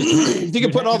 And he just you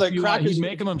could put all the crackers. He'd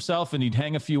make them himself, and he'd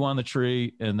hang a few on the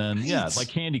tree, and then like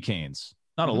candy canes.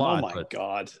 Not a lot. Oh my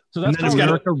God! So that's how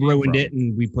America ruined it,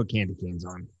 and we put candy canes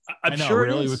on. I'm sure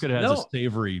really we could have had a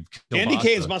savory candy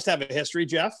canes. Must have a history,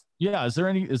 Jeff. Yeah. Is there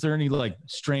any like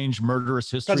strange murderous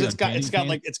history? Because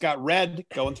it's got red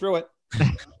going through it.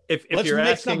 If Let's you're make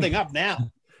asking, something up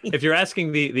now. If you're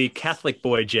asking the Catholic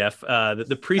boy, Jeff,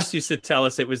 the priest used to tell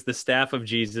us it was the staff of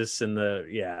Jesus and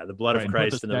the blood of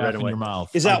Christ and the red and white.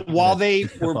 Is that while they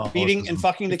were beating and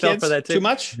fucking the kids? Too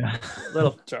much?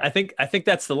 Little. I think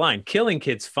that's the line. Killing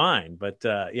kids, fine, but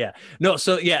no.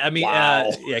 So I mean,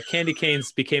 candy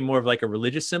canes became more of like a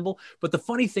religious symbol. But the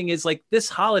funny thing is, like this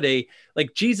holiday,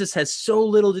 like Jesus has so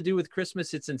little to do with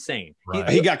Christmas, it's insane. Right.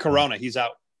 He got corona. He's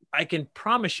out. I can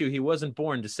promise you he wasn't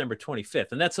born December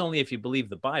 25th. And that's only if you believe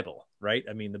the Bible, right?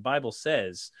 I mean, the Bible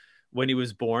says when he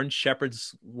was born,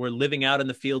 shepherds were living out in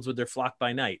the fields with their flock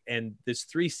by night. And there's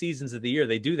 3 seasons of the year.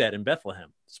 They do that in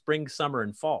Bethlehem: spring, summer,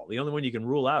 and fall. The only one you can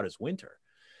rule out is winter.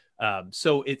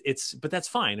 So but that's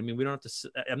fine. I mean, we don't have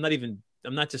to,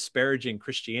 I'm not disparaging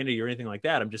Christianity or anything like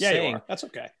that. I'm just saying that's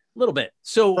okay. A little bit.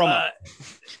 So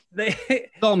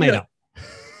it's all made up.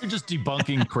 You're just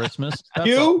debunking Christmas. That's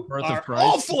you birth are of Christ.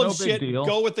 all full of shit. Deal.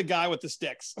 Go with the guy with the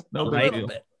sticks. No big deal.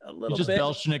 A little bit.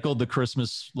 Belschnickel the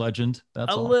Christmas legend.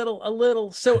 That's a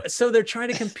little. So they're trying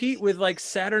to compete with like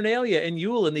Saturnalia and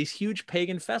Yule and these huge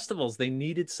pagan festivals. They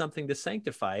needed something to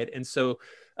sanctify it, and so.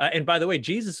 And by the way,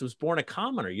 Jesus was born a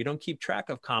commoner. You don't keep track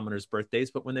of commoners'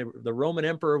 birthdays, but when the Roman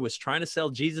emperor was trying to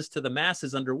sell Jesus to the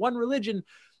masses under one religion,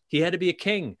 he had to be a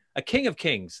king of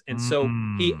kings. And so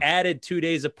he added 2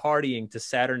 days of partying to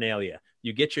Saturnalia.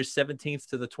 You get your 17th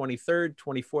to the 23rd,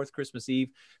 24th Christmas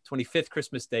Eve, 25th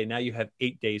Christmas Day. Now you have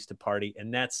 8 days to party.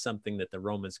 And that's something that the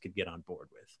Romans could get on board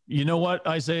with. You know what,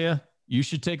 Isaiah? You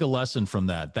should take a lesson from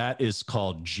that. That is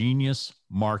called genius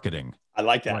marketing. I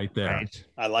like that. Right there. Right.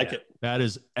 I like it. That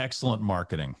is excellent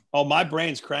marketing. Oh, my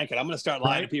brain's cranking. I'm going to start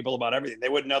lying to people about everything. They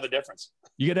wouldn't know the difference.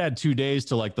 You could add 2 days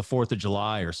to like the 4th of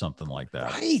July or something like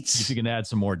that. Right. If you can add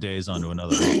some more days onto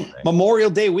another holiday. Memorial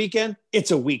Day weekend,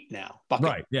 it's a week now.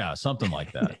 Right. Yeah. Something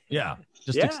like that. Yeah.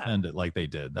 Just extend it like they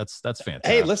did. That's fantastic.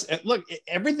 Hey, listen, look,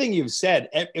 everything you've said,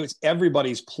 it was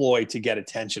everybody's ploy to get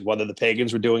attention, whether the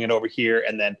pagans were doing it over here.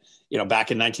 And then,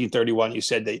 back in 1931, you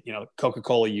said that,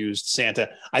 Coca-Cola used Santa.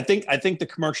 I think the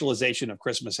commercialization of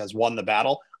Christmas has won the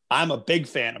battle. I'm a big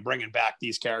fan of bringing back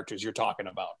these characters you're talking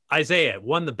about. Isaiah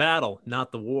won the battle,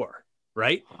 not the war,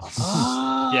 right?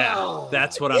 Oh, yeah,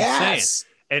 that's what I'm saying.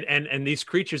 And these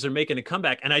creatures are making a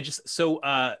comeback. And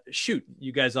shoot,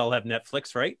 you guys all have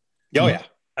Netflix, right? Oh,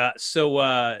 yeah.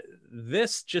 So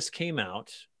this just came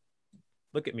out.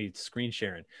 Look at me screen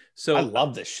sharing. So I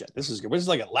love this shit. This is good. This is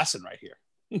like a lesson right here.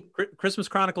 Christmas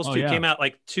Chronicles 2 came out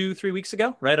like 2-3 weeks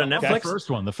ago, right, on Netflix.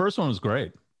 The first one was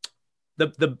great.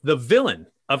 The villain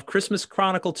of Christmas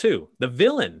Chronicle 2, the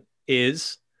villain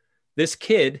is this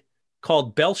kid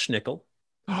called Belschnickel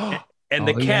and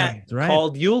the cat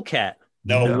called Yule Cat.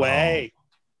 No way.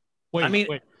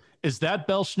 Wait. Is that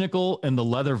Belschnickel in the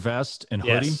leather vest and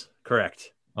hoodie? Yes,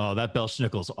 correct. Oh, that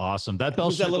Belschnickel's awesome. That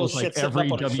Belschnickel's like every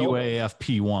WAF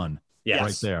P1. Yes,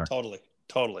 right there.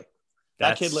 Totally.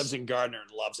 That kid lives in Gardner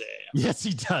and loves AAF. Yes,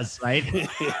 he does. Right? He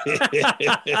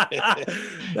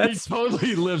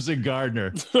totally lives in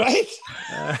Gardner. Right?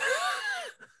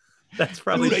 That's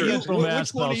probably true. Which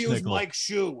one of you is Mike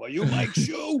Shue? Are you Mike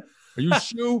Shue? Are you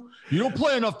Shue? You don't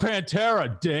play enough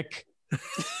Pantera, dick.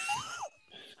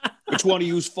 Which one of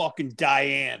you is fucking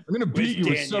Diane? I'm going to beat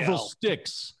you with several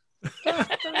sticks.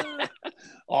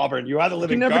 Auburn. You either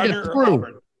live in Gardner or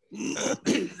Auburn.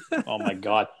 Oh my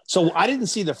God. So I didn't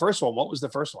see the first one. What was the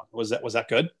first one? Was that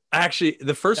good? Actually,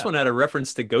 the first one had a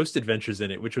reference to Ghost Adventures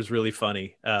in it, which was really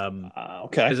funny.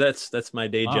 Okay. Because that's my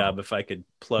day job. If I could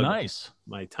plug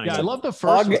my time. Yeah, I love the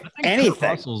first one.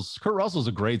 Anything. Kurt Russell's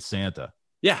a great Santa.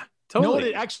 Yeah, totally.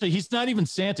 You know, actually, he's not even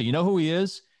Santa. You know who he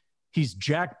is? He's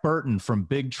Jack Burton from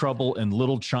Big Trouble in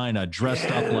Little China, dressed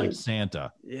up like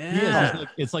Santa. Yeah.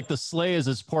 It's like the sleigh is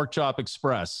his Pork Chop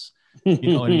Express. And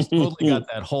he's totally got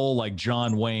that whole like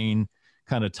John Wayne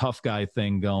kind of tough guy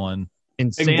thing going.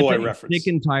 And Big Santa boy is reference. sick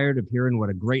and tired of hearing what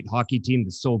a great hockey team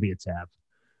the Soviets have.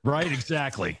 Right,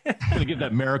 exactly. Gonna give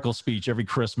that miracle speech every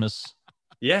Christmas.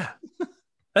 Yeah,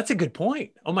 that's a good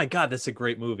point. Oh my God, that's a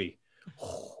great movie.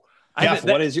 Jeff,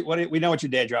 we know what your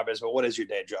day job is, but what is your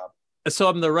day job? So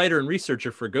I'm the writer and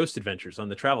researcher for Ghost Adventures on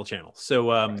the Travel Channel. So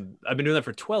I've been doing that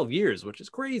for 12 years, which is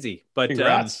crazy. But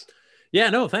congrats. Yeah,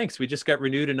 no, thanks. We just got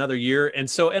renewed another year. And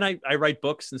I write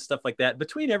books and stuff like that.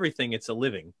 Between everything, it's a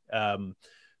living.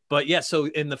 But yeah, so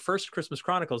in the first Christmas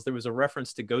Chronicles, there was a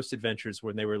reference to Ghost Adventures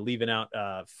when they were leaving out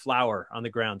flour on the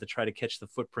ground to try to catch the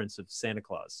footprints of Santa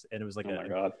Claus. And it was like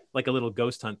a little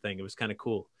ghost hunt thing. It was kind of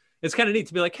cool. It's kind of neat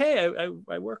to be like, hey,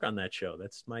 I work on that show.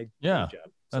 That's my job.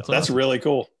 So, that's really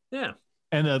cool. Yeah.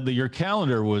 And your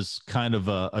calendar was kind of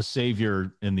a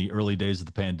savior in the early days of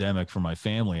the pandemic for my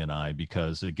family and I,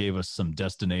 because it gave us some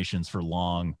destinations for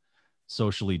long,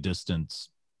 socially distanced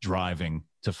driving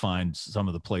to find some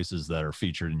of the places that are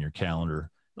featured in your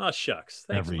calendar. Oh, shucks.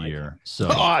 Thanks, every Mike. year. So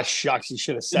shucks. You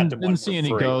should have sent them. Didn't see any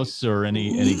ghosts or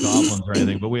any goblins or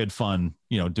anything, but we had fun,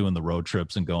 doing the road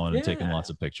trips and going and taking lots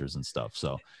of pictures and stuff.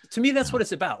 So to me, that's what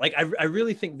it's about. Like, I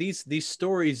really think these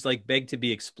stories like beg to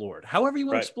be explored, however you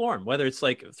want to explore them, whether it's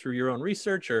like through your own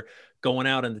research or going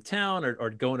out into town or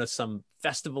going to some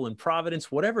festival in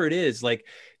Providence, whatever it is. Like,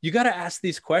 you got to ask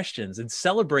these questions and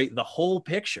celebrate the whole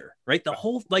picture, right? The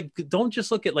whole, like, don't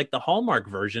just look at like the Hallmark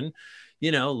version.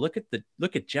 Look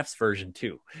at Jeff's version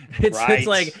too. It's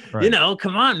like,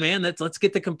 come on, man, let's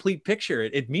get the complete picture.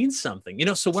 It means something,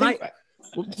 So I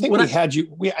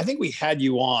think we had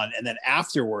you on, and then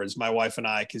afterwards, my wife and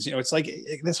I, because it's like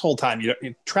this whole time you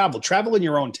travel in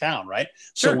your own town, right?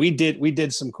 Sure. So we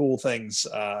did some cool things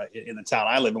in the town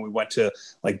I live in. We went to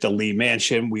like the Lee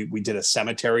Mansion. We did a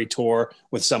cemetery tour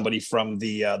with somebody from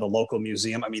the local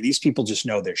museum. I mean, these people just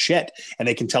know their shit, and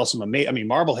they can tell some amazing. I mean,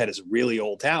 Marblehead is a really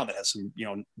old town that has some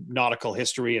nautical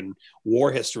history and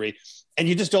war history, and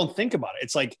you just don't think about it.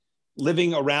 It's like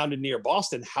living around and near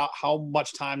Boston, how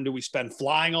much time do we spend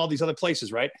flying all these other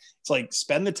places, right? It's like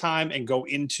spend the time and go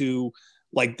into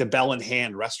like the Bell in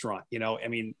Hand restaurant. I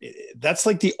mean, that's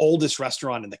like the oldest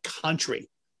restaurant in the country,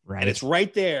 right? And it's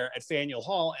right there at Faneuil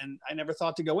Hall. And I never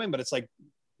thought to go in, but it's like,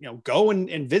 go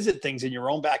and visit things in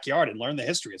your own backyard and learn the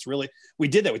history. It's really, we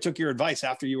did that. We took your advice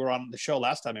after you were on the show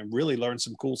last time and really learned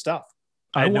some cool stuff.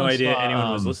 I had no idea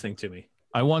anyone was listening to me.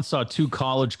 I once saw two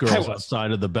college girls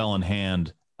outside of the Bell in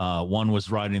Hand. One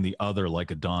was riding the other like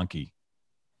a donkey.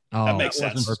 Oh, that makes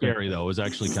sense. Wasn't scary though. It was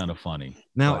actually kind of funny.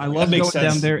 Now I love going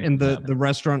down there in the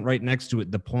restaurant right next to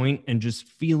it, the Point, and just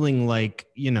feeling like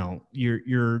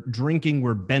you're drinking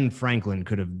where Ben Franklin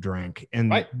could have drank,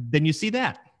 and then you see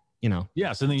that.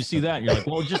 Yes, and then you see that, and you're like,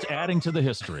 well, just adding to the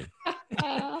history.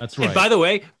 That's right. And by the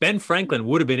way, Ben Franklin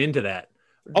would have been into that.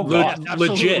 Oh, God,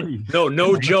 legit.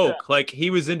 No joke. Like he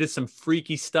was into some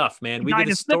freaky stuff, man. We did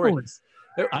a story.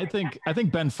 I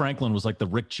think Ben Franklin was like the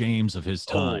Rick James of his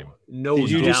time. No,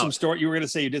 did you do some story? You were going to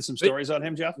say you did some stories on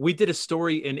him, Jeff? We did a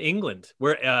story in England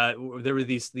where there were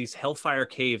these Hellfire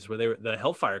caves where the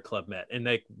Hellfire Club met, and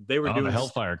they were doing the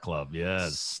Hellfire Club,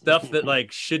 yes, stuff that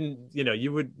like shouldn't,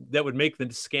 that would make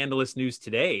the scandalous news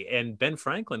today. And Ben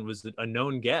Franklin was a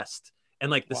known guest, and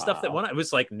like the stuff that went on, it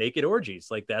was like naked orgies,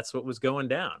 like that's what was going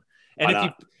down.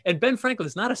 And Ben Franklin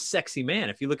is not a sexy man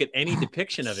if you look at any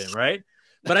depiction of him, right?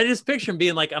 But I just picture him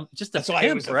being like, I'm just a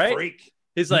pimp, right? Freak.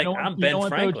 He's like, I'm Ben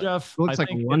Franklin. Though, Jeff, looks like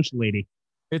a lunch lady.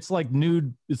 It's like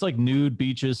nude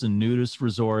beaches and nudist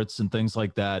resorts and things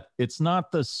like that. It's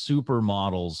not the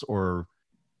supermodels or,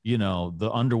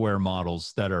 the underwear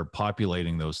models that are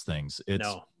populating those things.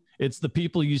 It's the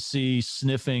people you see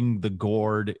sniffing the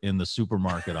gourd in the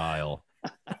supermarket aisle.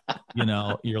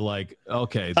 You're like,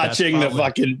 okay, touching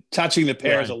the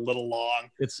pears a little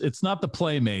long. It's not the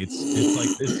Playmates.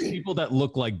 It's people that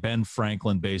look like Ben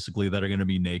Franklin, basically, that are going to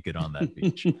be naked on that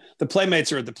beach. The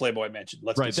Playmates are at the Playboy Mansion.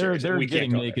 They're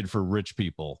getting naked for rich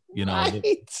people. Right?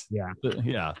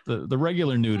 The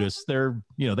regular nudists,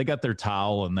 they got their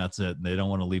towel and that's it. And they don't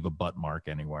want to leave a butt mark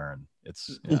anywhere. And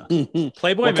it's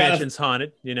Playboy Mansion's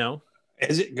haunted.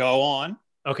 Is it? Go on.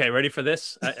 Okay, ready for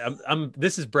this?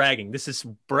 This is bragging. This is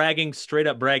bragging, straight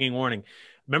up bragging warning.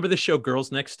 Remember the show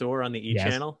Girls Next Door on the E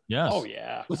Channel? Yes. Oh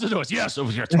yeah. Listen to us. Yes,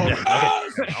 over here. Totally. Okay.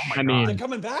 Oh my God. They're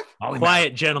coming back.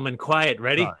 Quiet, gentlemen. Quiet.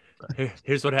 Ready?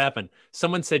 Here's what happened.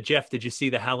 Someone said, Jeff, did you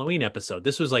see the Halloween episode?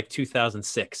 This was like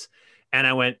 2006. And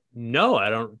I went, no,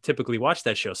 I don't typically watch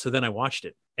that show. So then I watched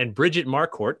it. And Bridget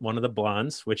Marcourt, one of the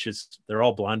blondes, they're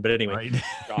all blonde, but anyway,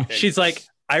 she's like,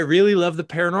 I really love the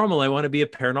paranormal. I want to be a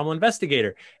paranormal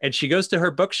investigator. And she goes to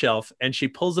her bookshelf and she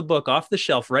pulls a book off the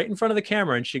shelf right in front of the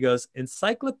camera. And she goes,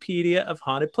 Encyclopedia of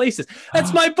Haunted Places.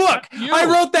 That's my book. I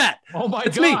wrote that. Oh my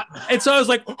God. Me. And so I was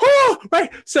like, oh, right.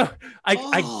 So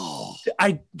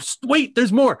I wait,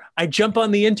 there's more. I jump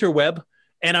on the interweb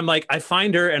and I'm like, I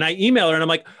find her and I email her and I'm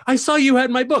like, I saw you had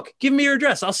my book. Give me your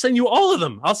address. I'll send you all of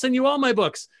them. I'll send you all my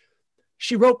books.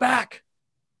 She wrote back.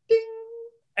 Ding.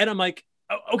 And I'm like,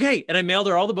 okay. And I mailed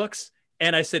her all the books.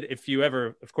 And I said, if you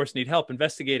ever, of course, need help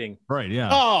investigating. Right. Yeah.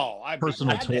 Oh,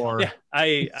 personal tour. Yeah.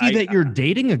 I see that you're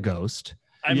dating a ghost.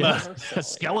 I'm a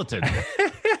skeleton.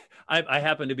 I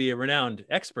happen to be a renowned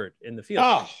expert in the field.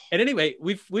 Oh. And anyway,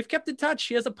 we've kept in touch.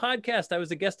 She has a podcast. I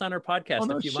was a guest on her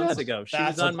podcast a few months ago. She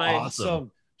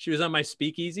was on my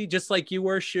speakeasy, just like you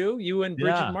were, Shu. You and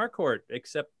Bridget Marcourt,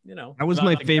 except that was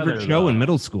my favorite show in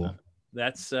middle school.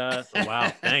 That's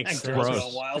wow. Thanks.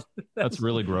 Gross. That's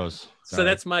really gross. So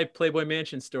that's my Playboy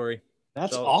Mansion story.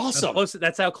 That's awesome.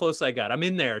 That's how close I got. I'm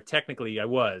in there. Technically, I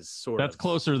was sort of. That's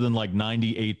closer than like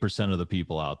 98% of the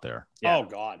people out there. Yeah. Oh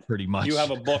God, pretty much. You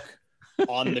have a book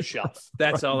on the shelf.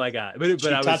 That's all I got. But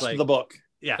I was like the book.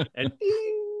 Yeah. And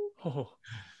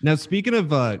now speaking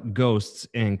of ghosts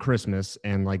and Christmas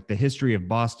and like the history of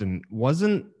Boston,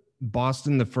 wasn't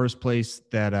Boston the first place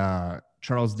that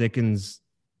Charles Dickens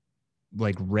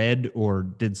like read or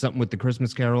did something with the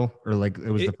Christmas Carol, or like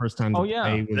it was the first time?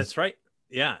 That's right.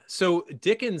 Yeah. So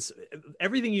Dickens,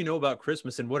 everything you know about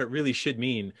Christmas and what it really should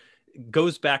mean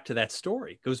goes back to that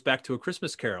story, goes back to A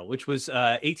Christmas Carol, which was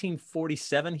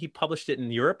 1847. He published it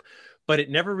in Europe, but it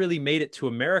never really made it to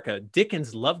America.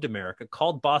 Dickens loved America,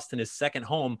 called Boston his second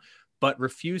home, but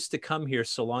refused to come here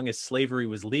so long as slavery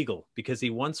was legal, because he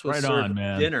once was served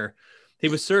dinner. He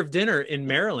was served dinner in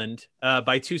Maryland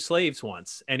by two slaves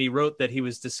once, and he wrote that he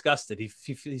was disgusted.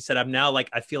 He said, I'm now like,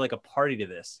 I feel like a party to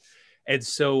this. And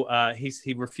so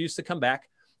he refused to come back.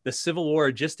 The Civil War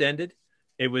had just ended.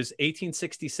 It was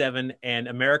 1867, and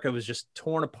America was just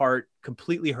torn apart,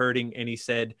 completely hurting. And he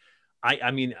said, I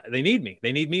mean, they need me.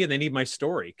 They need me, and they need my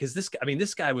story. Because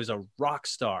this guy was a rock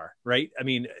star, right? I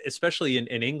mean, especially in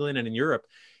England and in Europe.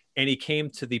 And he came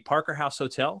to the Parker House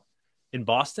Hotel in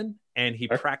Boston, and he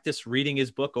practiced reading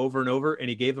his book over and over. And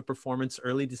he gave a performance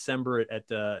early December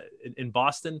in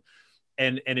Boston.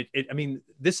 And I mean,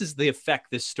 this is the effect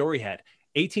this story had.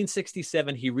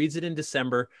 1867, he reads it in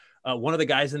December. One of the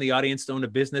guys in the audience owned a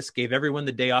business, gave everyone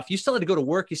the day off. You still had to go to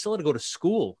work. You still had to go to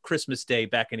school Christmas Day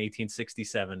back in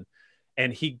 1867.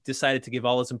 And he decided to give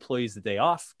all his employees the day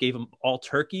off, gave them all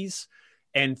turkeys.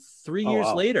 And 3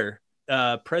 years later,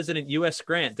 President U.S.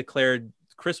 Grant declared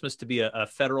Christmas to be a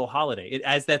federal holiday.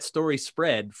 As that story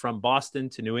spread from Boston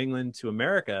to New England to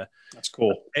America. That's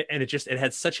cool. And it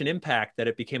had such an impact that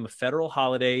it became a federal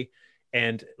holiday.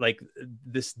 And like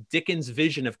this Dickens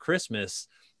vision of Christmas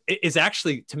is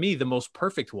actually, to me, the most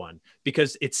perfect one,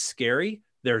 because it's scary,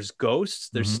 There's ghosts,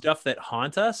 there's stuff that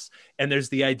haunt us, and there's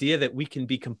the idea that we can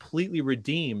be completely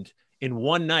redeemed in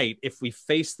one night if we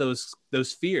face those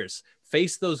fears,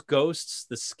 face those ghosts,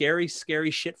 the scary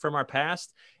shit from our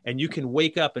past, and you can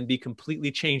wake up and be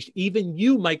completely changed. Even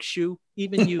you, Mike Shue,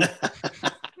 even you.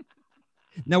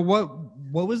 Now,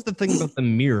 what was the thing about the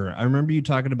mirror? I remember you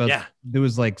talking about there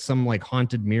was like some like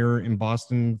haunted mirror in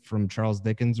Boston from Charles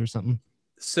Dickens or something.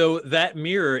 So that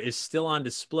mirror is still on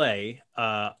display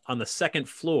on the second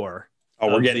floor. Oh,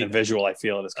 we're getting a visual. I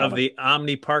feel it is coming. Of the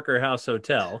Omni Parker House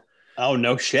Hotel. Oh,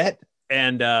 no shit.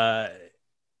 And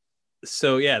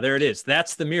so, yeah, there it is.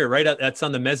 That's the mirror right out. That's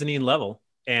on the mezzanine level.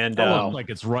 And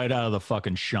like it's right out of the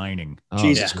fucking Shining.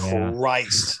 Jesus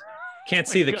Christ. Can't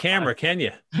see the camera, can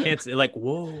you? Can't see, like,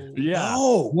 whoa. Yeah.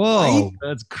 Whoa. Right?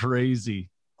 That's crazy.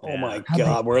 Oh, my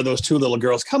God. Where are those two little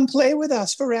girls? Come play with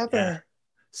us forever. Yeah.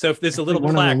 So if there's a little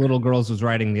one plaque. of the little girls was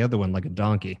riding the other one like a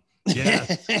donkey.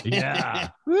 Yeah. Yeah.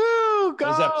 Woo, go, what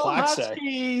does that plaque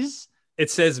Huskies. say? It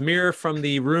says mirror from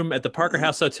the room at the Parker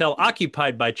House Hotel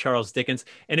occupied by Charles Dickens.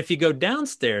 And if you go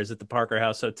downstairs at the Parker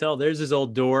House Hotel, there's his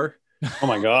old door. Oh,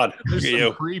 my God. There's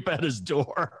some creep at his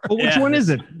door. Well, which one is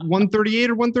it?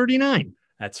 138 or 139?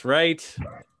 That's right.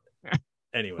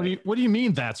 Anyway. What do you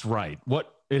mean that's right?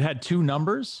 What? It had two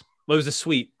numbers? Well, it was a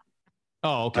suite.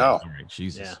 Oh, okay. All right.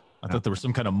 Jesus. Yeah. I thought there was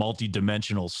some kind of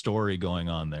multi-dimensional story going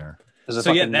on there. There's a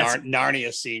fucking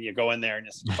Narnia scene. You go in there and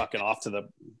it's fucking off to the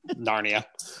Narnia.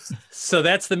 So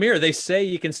that's the mirror. They say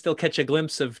you can still catch a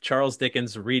glimpse of Charles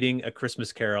Dickens reading A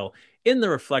Christmas Carol in the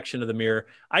reflection of the mirror.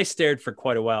 I stared for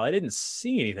quite a while. I didn't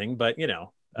see anything, but you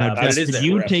know. Did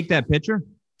you take that picture?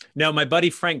 No, my buddy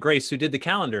Frank Grace, who did the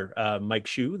calendar, Mike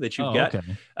Shue, that you've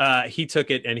got, he took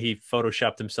it and he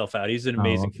photoshopped himself out. He's an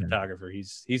amazing photographer.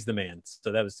 He's the man.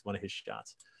 So that was one of his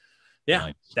shots. Yeah,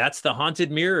 nice. That's the haunted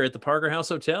mirror at the Parker House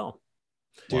Hotel.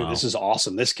 Dude, this is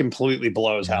awesome. This completely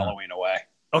blows Halloween away.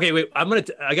 Okay, wait.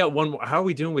 I got one more. How are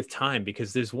we doing with time?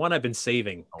 Because there's one I've been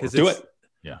saving. Do it.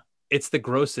 Yeah, it's the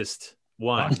grossest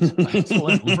one.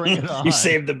 Bring it on. You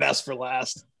saved the best for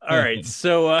last. All right,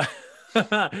 so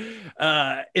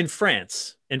in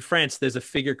France, there's a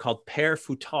figure called Père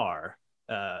Fouettard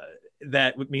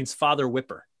that means Father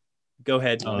Whipper. Go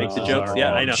ahead, make the jokes.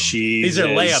 Yeah, I know. Jesus. These are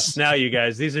layups now, you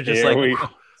guys. These are just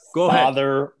go ahead.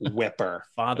 Father Whipper.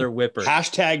 Father Whipper.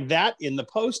 Hashtag that in the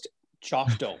post.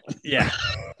 Chalked over. Yeah,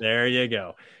 there you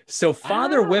go. So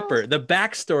Father Whipper, the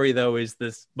backstory, though, is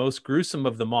this most gruesome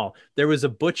of them all. There was a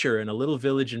butcher in a little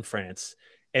village in France,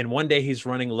 and one day he's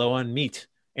running low on meat,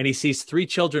 and he sees 3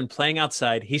 children playing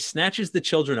outside. He snatches the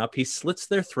children up, he slits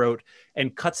their throat,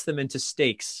 and cuts them into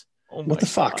steaks. What the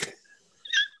fuck?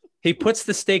 He puts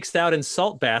the steaks out in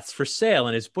salt baths for sale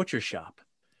in his butcher shop.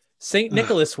 St.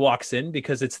 Nicholas walks in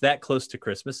because it's that close to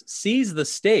Christmas, sees the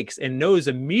steaks, and knows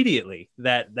immediately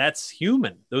that that's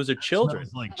human. Those are children.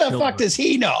 Like what the fuck does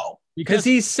he know? Because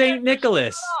he's St.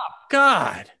 Nicholas.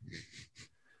 God.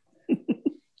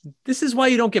 This is why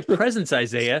you don't get presents,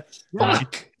 Isaiah.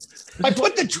 Fuck. I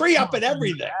put the tree up and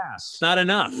everything. It's not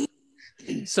enough.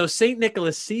 So St.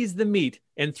 Nicholas sees the meat,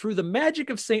 and through the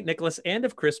magic of St. Nicholas and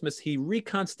of Christmas, he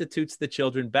reconstitutes the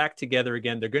children back together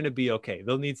again. They're going to be okay.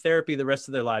 They'll need therapy the rest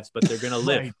of their lives, but they're going to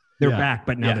live. Right. They're back,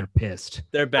 but now they're pissed.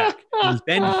 They're back.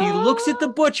 Then he looks at the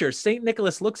butcher. St.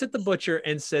 Nicholas looks at the butcher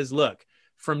and says, look,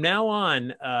 from now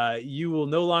on, you will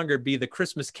no longer be the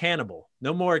Christmas cannibal.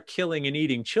 No more killing and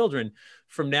eating children.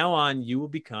 From now on, you will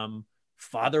become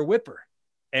Father Whipper,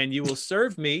 and you will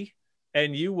serve me,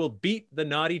 and you will beat the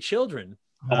naughty children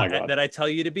that I tell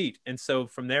you to beat. And so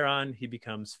from there on, he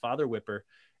becomes Father Whipper.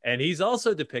 And he's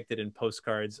also depicted in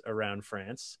postcards around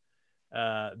France.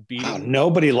 Beating. Wow,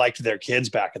 nobody liked their kids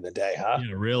back in the day, huh?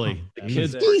 Yeah, really.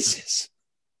 Kids. Jesus.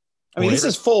 I mean, this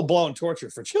is full-blown torture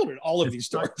for children, all of these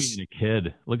stories. Being a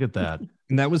kid. Look at that.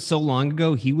 And that was so long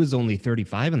ago. He was only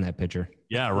 35 in that picture.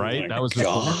 Yeah, right? That was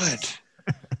God.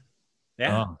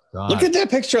 Yeah. Oh, God. Look at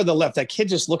that picture on the left. That kid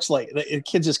just looks like the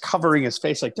kid just covering his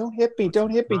face, like, don't hit me,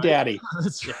 daddy.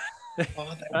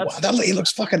 He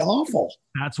looks fucking awful.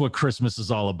 That's what Christmas is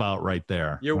all about right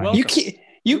there. You're welcome.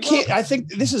 You can't, I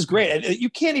think this is great. You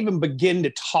can't even begin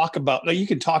to talk about, you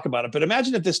can talk about it, but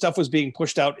imagine if this stuff was being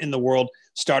pushed out in the world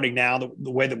starting now, the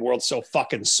way the world's so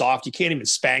fucking soft. You can't even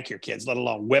spank your kids, let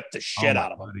alone whip the shit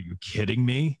out of them. Are you kidding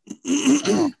me?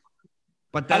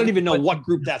 But I don't even know what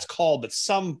group that's called, but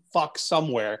some fuck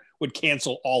somewhere would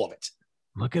cancel all of it.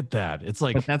 Look at that. It's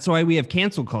like, but that's why we have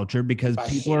cancel culture, because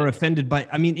people are offended by,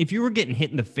 I mean, if you were getting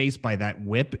hit in the face by that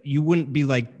whip, you wouldn't be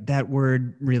like, that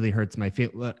word really hurts my face.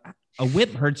 A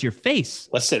whip hurts your face.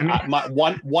 Listen,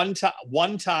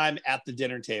 one time at the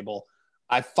dinner table,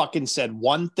 I fucking said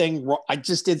one thing wrong. I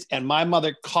just did, and my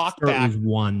mother cocked back. It was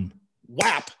one.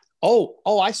 whap.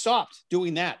 Oh, I stopped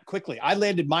doing that quickly. I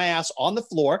landed my ass on the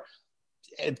floor.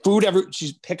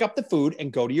 She's pick up the food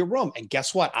and go to your room. And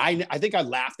guess what? I think I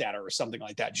laughed at her or something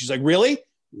like that. She's like, really?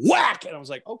 Whack. And I was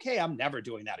like, okay, I'm never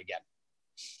doing that again.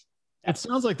 It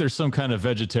sounds like there's some kind of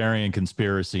vegetarian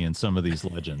conspiracy in some of these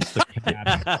legends,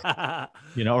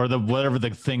 you know, or whatever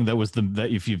the thing that was that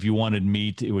if you wanted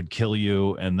meat, it would kill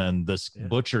you. And then this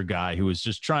butcher guy who was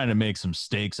just trying to make some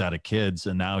steaks out of kids.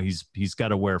 And now he's got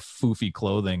to wear foofy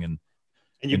clothing and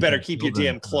you better keep your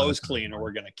damn clothes clean or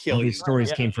we're going to kill you. These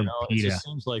stories came from PETA. It just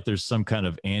seems like there's some kind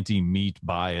of anti-meat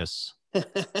bias.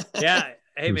 Yeah.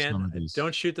 Hey man,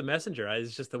 don't shoot the messenger.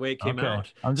 It's just the way it came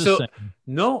out. I'm just saying.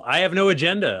 No, I have no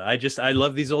agenda. I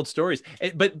love these old stories.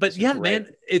 But yeah, great. Man,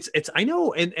 it's I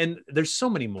know, and there's so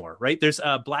many more, right? There's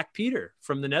Black Peter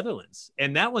from the Netherlands,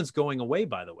 and that one's going away,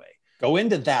 by the way. Go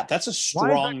into that. That's a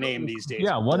strong name these days.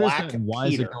 Yeah, what Black is that?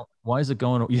 Why is it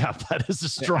going? Yeah, that is a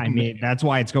strong name. That's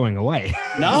why it's going away.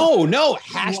 No.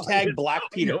 Hashtag Black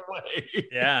Peter.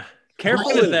 Yeah.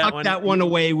 Careful with that one. That one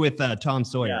away with Tom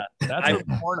Sawyer. Yeah, that's a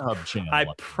Pornhub channel. I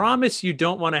promise you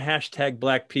don't want to hashtag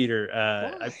Black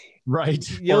Peter. Right.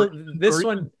 This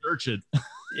one. Search it.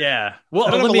 Yeah. Well,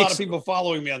 I don't have a lot of people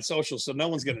following me on social, so no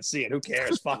one's going to see it. Who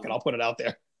cares? Fuck it. I'll put it out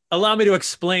there. Allow me to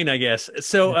explain, I guess.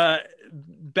 So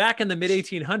back in the mid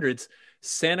 1800s,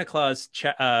 Santa Claus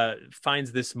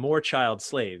finds this Moor child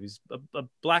slave. He's a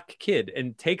black kid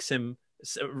and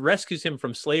rescues him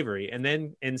from slavery and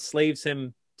then enslaves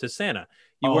him to Santa.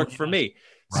 You work for me.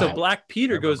 Right. So Black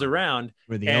Peter goes around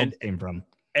where the elves came from.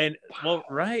 And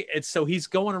right. And so he's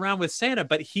going around with Santa,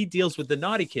 but he deals with the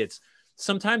naughty kids.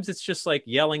 Sometimes it's just like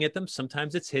yelling at them.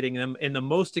 Sometimes it's hitting them. In the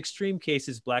most extreme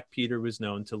cases, Black Peter was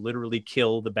known to literally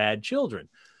kill the bad children.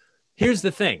 Here's the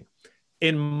thing.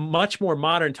 In much more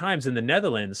modern times in the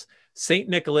Netherlands, St.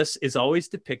 Nicholas is always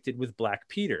depicted with Black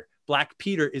Peter. Black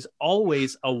Peter is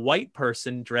always a white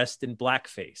person dressed in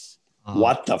blackface.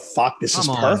 What the fuck? This is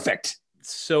perfect.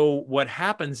 So what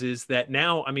happens is that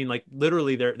now, I mean, like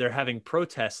literally they're having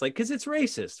protests, like, cause it's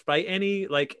racist by any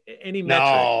metric. It's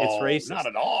racist. Not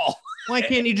at all. Why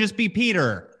can't he just be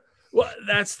Peter? Well,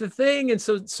 that's the thing. And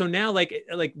so now like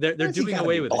they're doing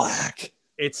away with black.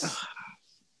 It's,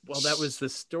 well, that was the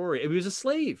story. He was a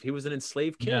slave. He was an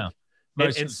enslaved kid. Yeah.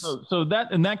 Right. And so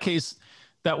that in that case,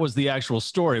 that was the actual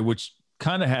story, which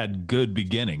kind of had good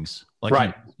beginnings.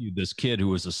 Like this kid who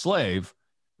was a slave,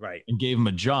 right, and gave him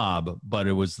a job, but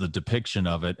it was the depiction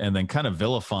of it, and then kind of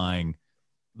vilifying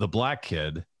the black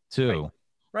kid too.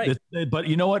 Right. But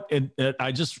you know what?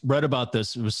 I just read about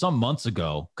this. It was some months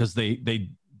ago because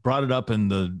they brought it up in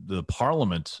the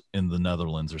parliament in the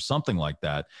Netherlands or something like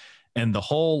that, and the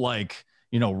whole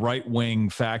right-wing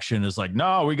faction is like,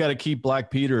 no, we got to keep Black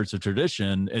Peter. It's a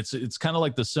tradition. It's kind of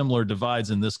like the similar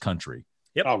divides in this country.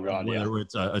 Yep. Oh God, whether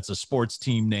it's a sports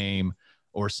team name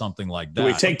or something like that. Do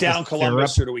we take down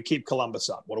Columbus or do we keep Columbus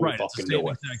up? What do we fucking do?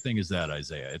 It's the same exact thing as that,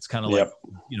 Isaiah. It's kind of like,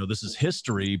 this is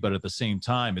history, but at the same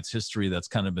time, it's history that's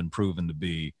kind of been proven to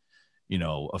be,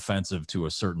 offensive to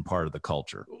a certain part of the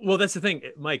culture. Well, that's the thing,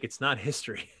 Mike, it's not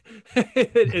history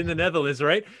in the Netherlands,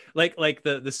 right? Like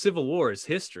the Civil War is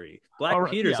history.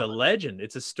 Black Peter's a legend.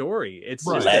 It's a story. It's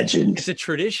a legend. It's a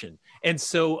tradition. And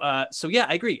so yeah,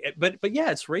 I agree. But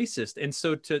yeah, it's racist. And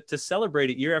so to celebrate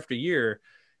it year after year,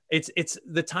 it's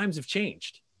the times have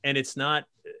changed and it's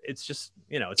just,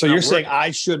 it's so you're saying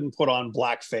I shouldn't put on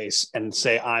blackface and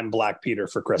say I'm Black Peter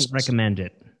for Christmas. Recommend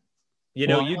it. That's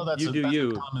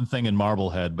a common thing in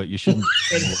Marblehead, but you shouldn't.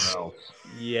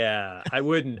 Yeah, I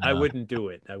wouldn't do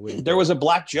it. There was a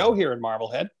Black Joe here in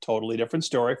Marblehead. Totally different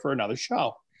story for another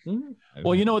show. Mm-hmm.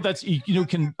 Well, that's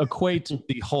can equate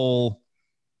the whole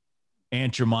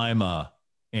Aunt Jemima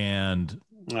and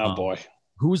boy,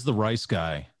 who's the rice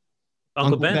guy?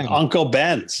 Uncle Ben. Uncle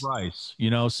Ben's rice.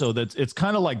 So it's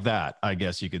kind of like that, I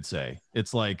guess you could say.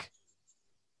 It's like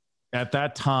at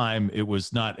that time it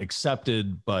was not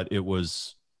accepted, but it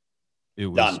was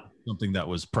done. Something that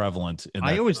was prevalent.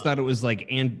 I always thought it was like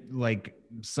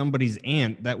somebody's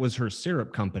aunt that was her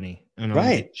syrup company.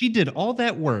 And she did all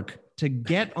that work to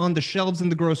get on the shelves in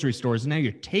the grocery stores. And now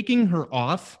you're taking her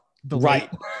off the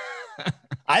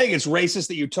I think it's racist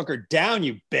that you took her down,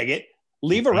 you bigot.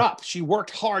 Leave her up. She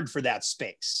worked hard for that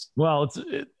space. Well,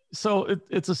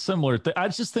 it's a similar thing. I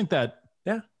just think that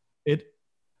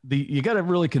you got to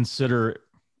really consider.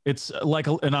 It's like,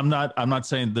 and I'm not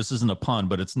saying this isn't a pun,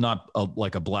 but it's not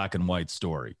like a black and white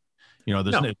story.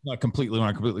 It's not completely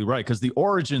right because the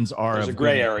origins are a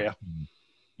gray area.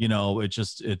 It's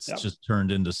just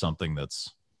turned into something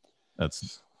that's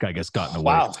I guess, gotten away.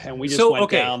 Wow. And we just went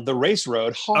down the race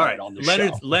road hard on the show.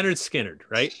 Lynyrd Skynyrd,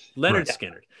 right? Lynyrd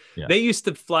Skynyrd. Yeah. They used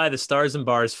to fly the Stars and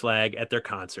Bars flag at their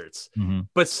concerts.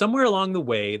 But somewhere along the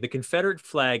way, the Confederate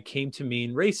flag came to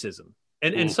mean racism.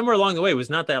 And somewhere along the way, it was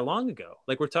not that long ago.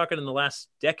 Like we're talking in the last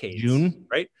decade. June,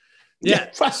 right?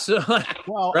 Yeah. So,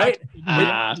 well, right.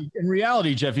 In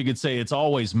reality, Jeff, you could say it's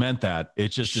always meant that. It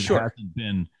just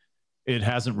it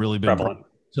hasn't really been prevalent.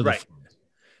 Right.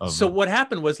 So what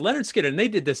happened was Lynyrd Skynyrd, and they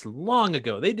did this long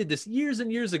ago. They did this years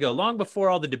and years ago, long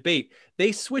before all the debate.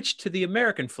 They switched to the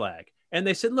American flag, and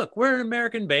they said, "Look, we're an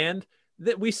American band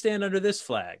that we stand under this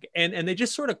flag," and they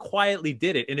just sort of quietly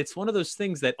did it. And it's one of those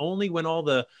things that only when all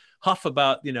the huff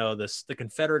about the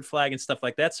Confederate flag and stuff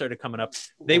like that started coming up,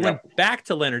 they went back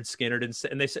to Lynyrd Skynyrd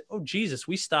and they said, "Oh Jesus,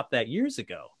 we stopped that years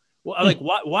ago." Well, like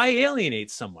why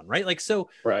alienate someone, right? Like so,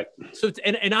 right. So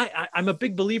I'm a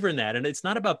big believer in that, and it's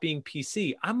not about being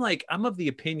PC. I'm of the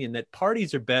opinion that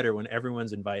parties are better when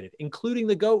everyone's invited, including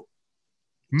the GOAT.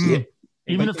 Yeah.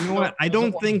 Even if you know what, I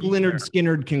don't think Lynyrd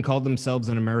Skynyrd can call themselves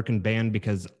an American band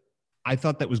because I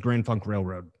thought that was Grand Funk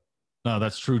Railroad. No,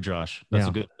 that's true, Josh. That's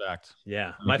a good fact.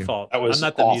 Yeah, my fault. I'm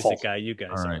not the music guy. You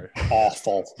guys are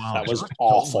awful. Wow, that was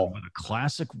awful. A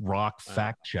classic rock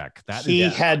fact check. He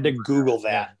had to Google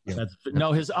that.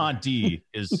 No, his Aunt D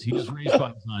he was raised by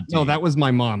his Aunt D. No, that was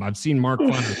my mom. I've seen Mark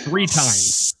Farner 3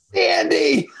 times.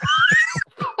 Sandy.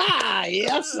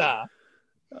 Yes, sir.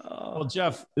 Well,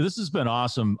 Jeff, this has been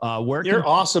awesome. You're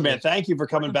awesome, man. Thank you for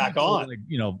coming back on.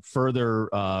 Further,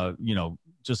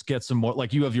 just get some more.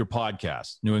 Like you have your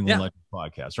podcast, New England Legends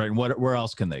podcast, right? And where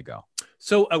else can they go?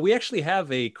 So we actually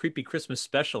have a Creepy Christmas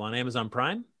special on Amazon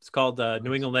Prime. It's called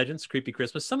New England Legends Creepy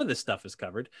Christmas. Some of this stuff is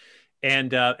covered,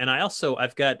 and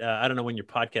I've got I don't know when your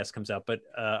podcast comes out, but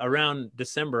around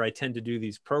December I tend to do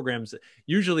these programs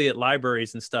usually at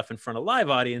libraries and stuff in front of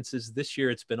live audiences. This year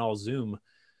it's been all Zoom.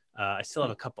 I still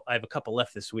have I have a couple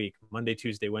left this week, Monday,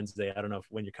 Tuesday, Wednesday. I don't know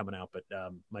when you're coming out, but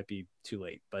might be too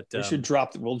late. But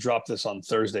we'll drop this on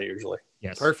Thursday usually.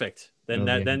 Yes. Perfect.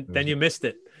 Then you missed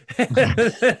it.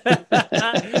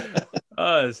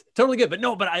 It's totally good.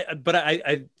 But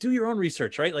I do your own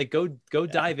research, right? Like go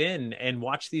dive in and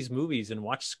watch these movies and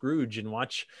watch Scrooge and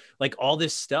watch like all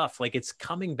this stuff. Like it's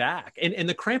coming back. And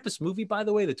the Krampus movie, by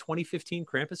the way, the 2015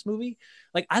 Krampus movie,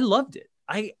 like I loved it.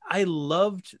 I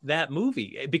loved that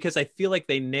movie because I feel like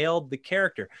they nailed the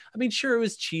character. I mean, sure, it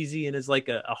was cheesy and is like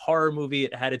a horror movie.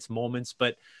 It had its moments,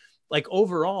 but like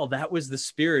overall, that was the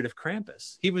spirit of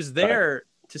Krampus. He was there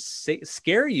to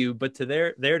scare you, but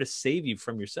there to save you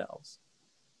from yourselves.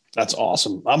 That's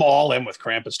awesome. I'm all in with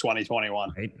Krampus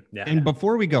 2021. Right? Yeah. And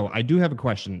before we go, I do have a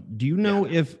question. Do you know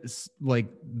if like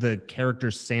the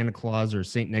character Santa Claus or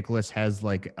Saint Nicholas has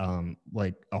like a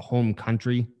home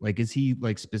country? Like, is he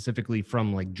like specifically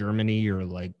from like Germany or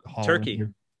like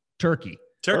Holland? Turkey.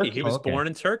 He was born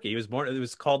in Turkey. He was born. It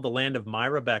was called the land of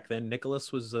Myra back then.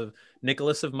 Nicholas was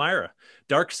Nicholas of Myra.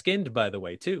 Dark skinned, by the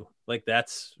way, too. Like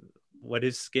that's what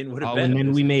his skin would have been. And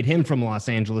then we made him from Los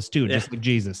Angeles too, just like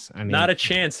Jesus. I mean, not a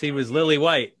chance. He was lily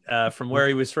white from where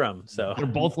he was from. So they're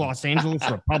both Los Angeles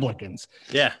Republicans.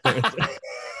 Yeah.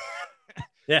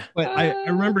 Yeah. But I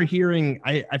remember hearing,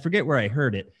 I forget where I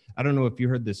heard it. I don't know if you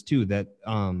heard this too, that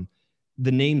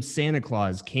the name Santa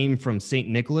Claus came from Saint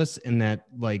Nicholas, and that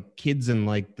like kids in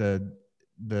like the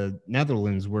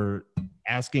Netherlands were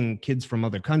asking kids from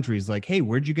other countries like, hey,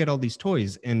 where'd you get all these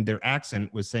toys? And their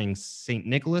accent was saying Saint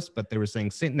Nicholas, but they were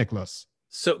saying Saint Nicholas.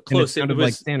 So close. It was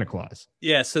like Santa Claus.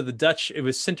 Yeah. So the Dutch, it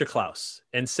was Sinterklaas,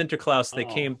 and Sinterklaas, they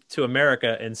came to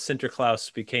America, and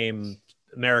Sinterklaas became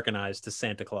Americanized to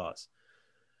Santa Claus.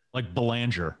 Like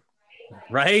Belanger.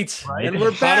 Right. And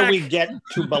we're back. How do we get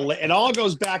to Belanger? It all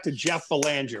goes back to Jeff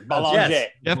Belanger. Yes.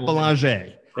 Jeff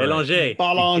Belanger. Belanger.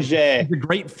 The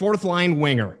great fourth line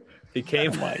winger.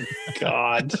 Became, oh my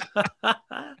God.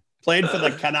 Played for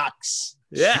the Canucks.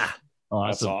 Yeah. Awesome.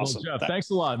 That's awesome. Well, Jeff, thanks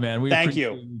a lot, man. Thank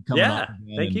you.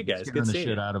 Thank you guys. Good seeing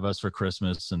the shit out of us for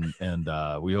Christmas, and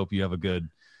we hope you have a good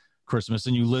Christmas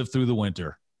and you live through the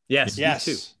winter. Yes. You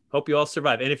too. Hope you all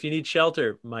survive. And if you need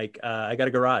shelter, Mike, I got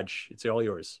a garage. It's all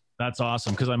yours. That's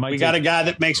awesome because we got a guy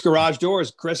that makes garage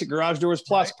doors. Chris at Garage Doors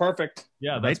Plus. Perfect.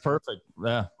 Yeah, that's perfect.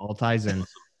 Yeah, all ties in.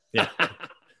 Yeah.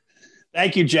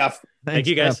 Thank you, Jeff. Thank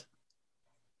you, guys.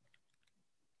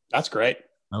 That's great.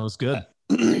 That was good.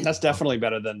 That's definitely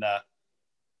better than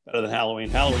Halloween.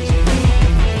 Halloween.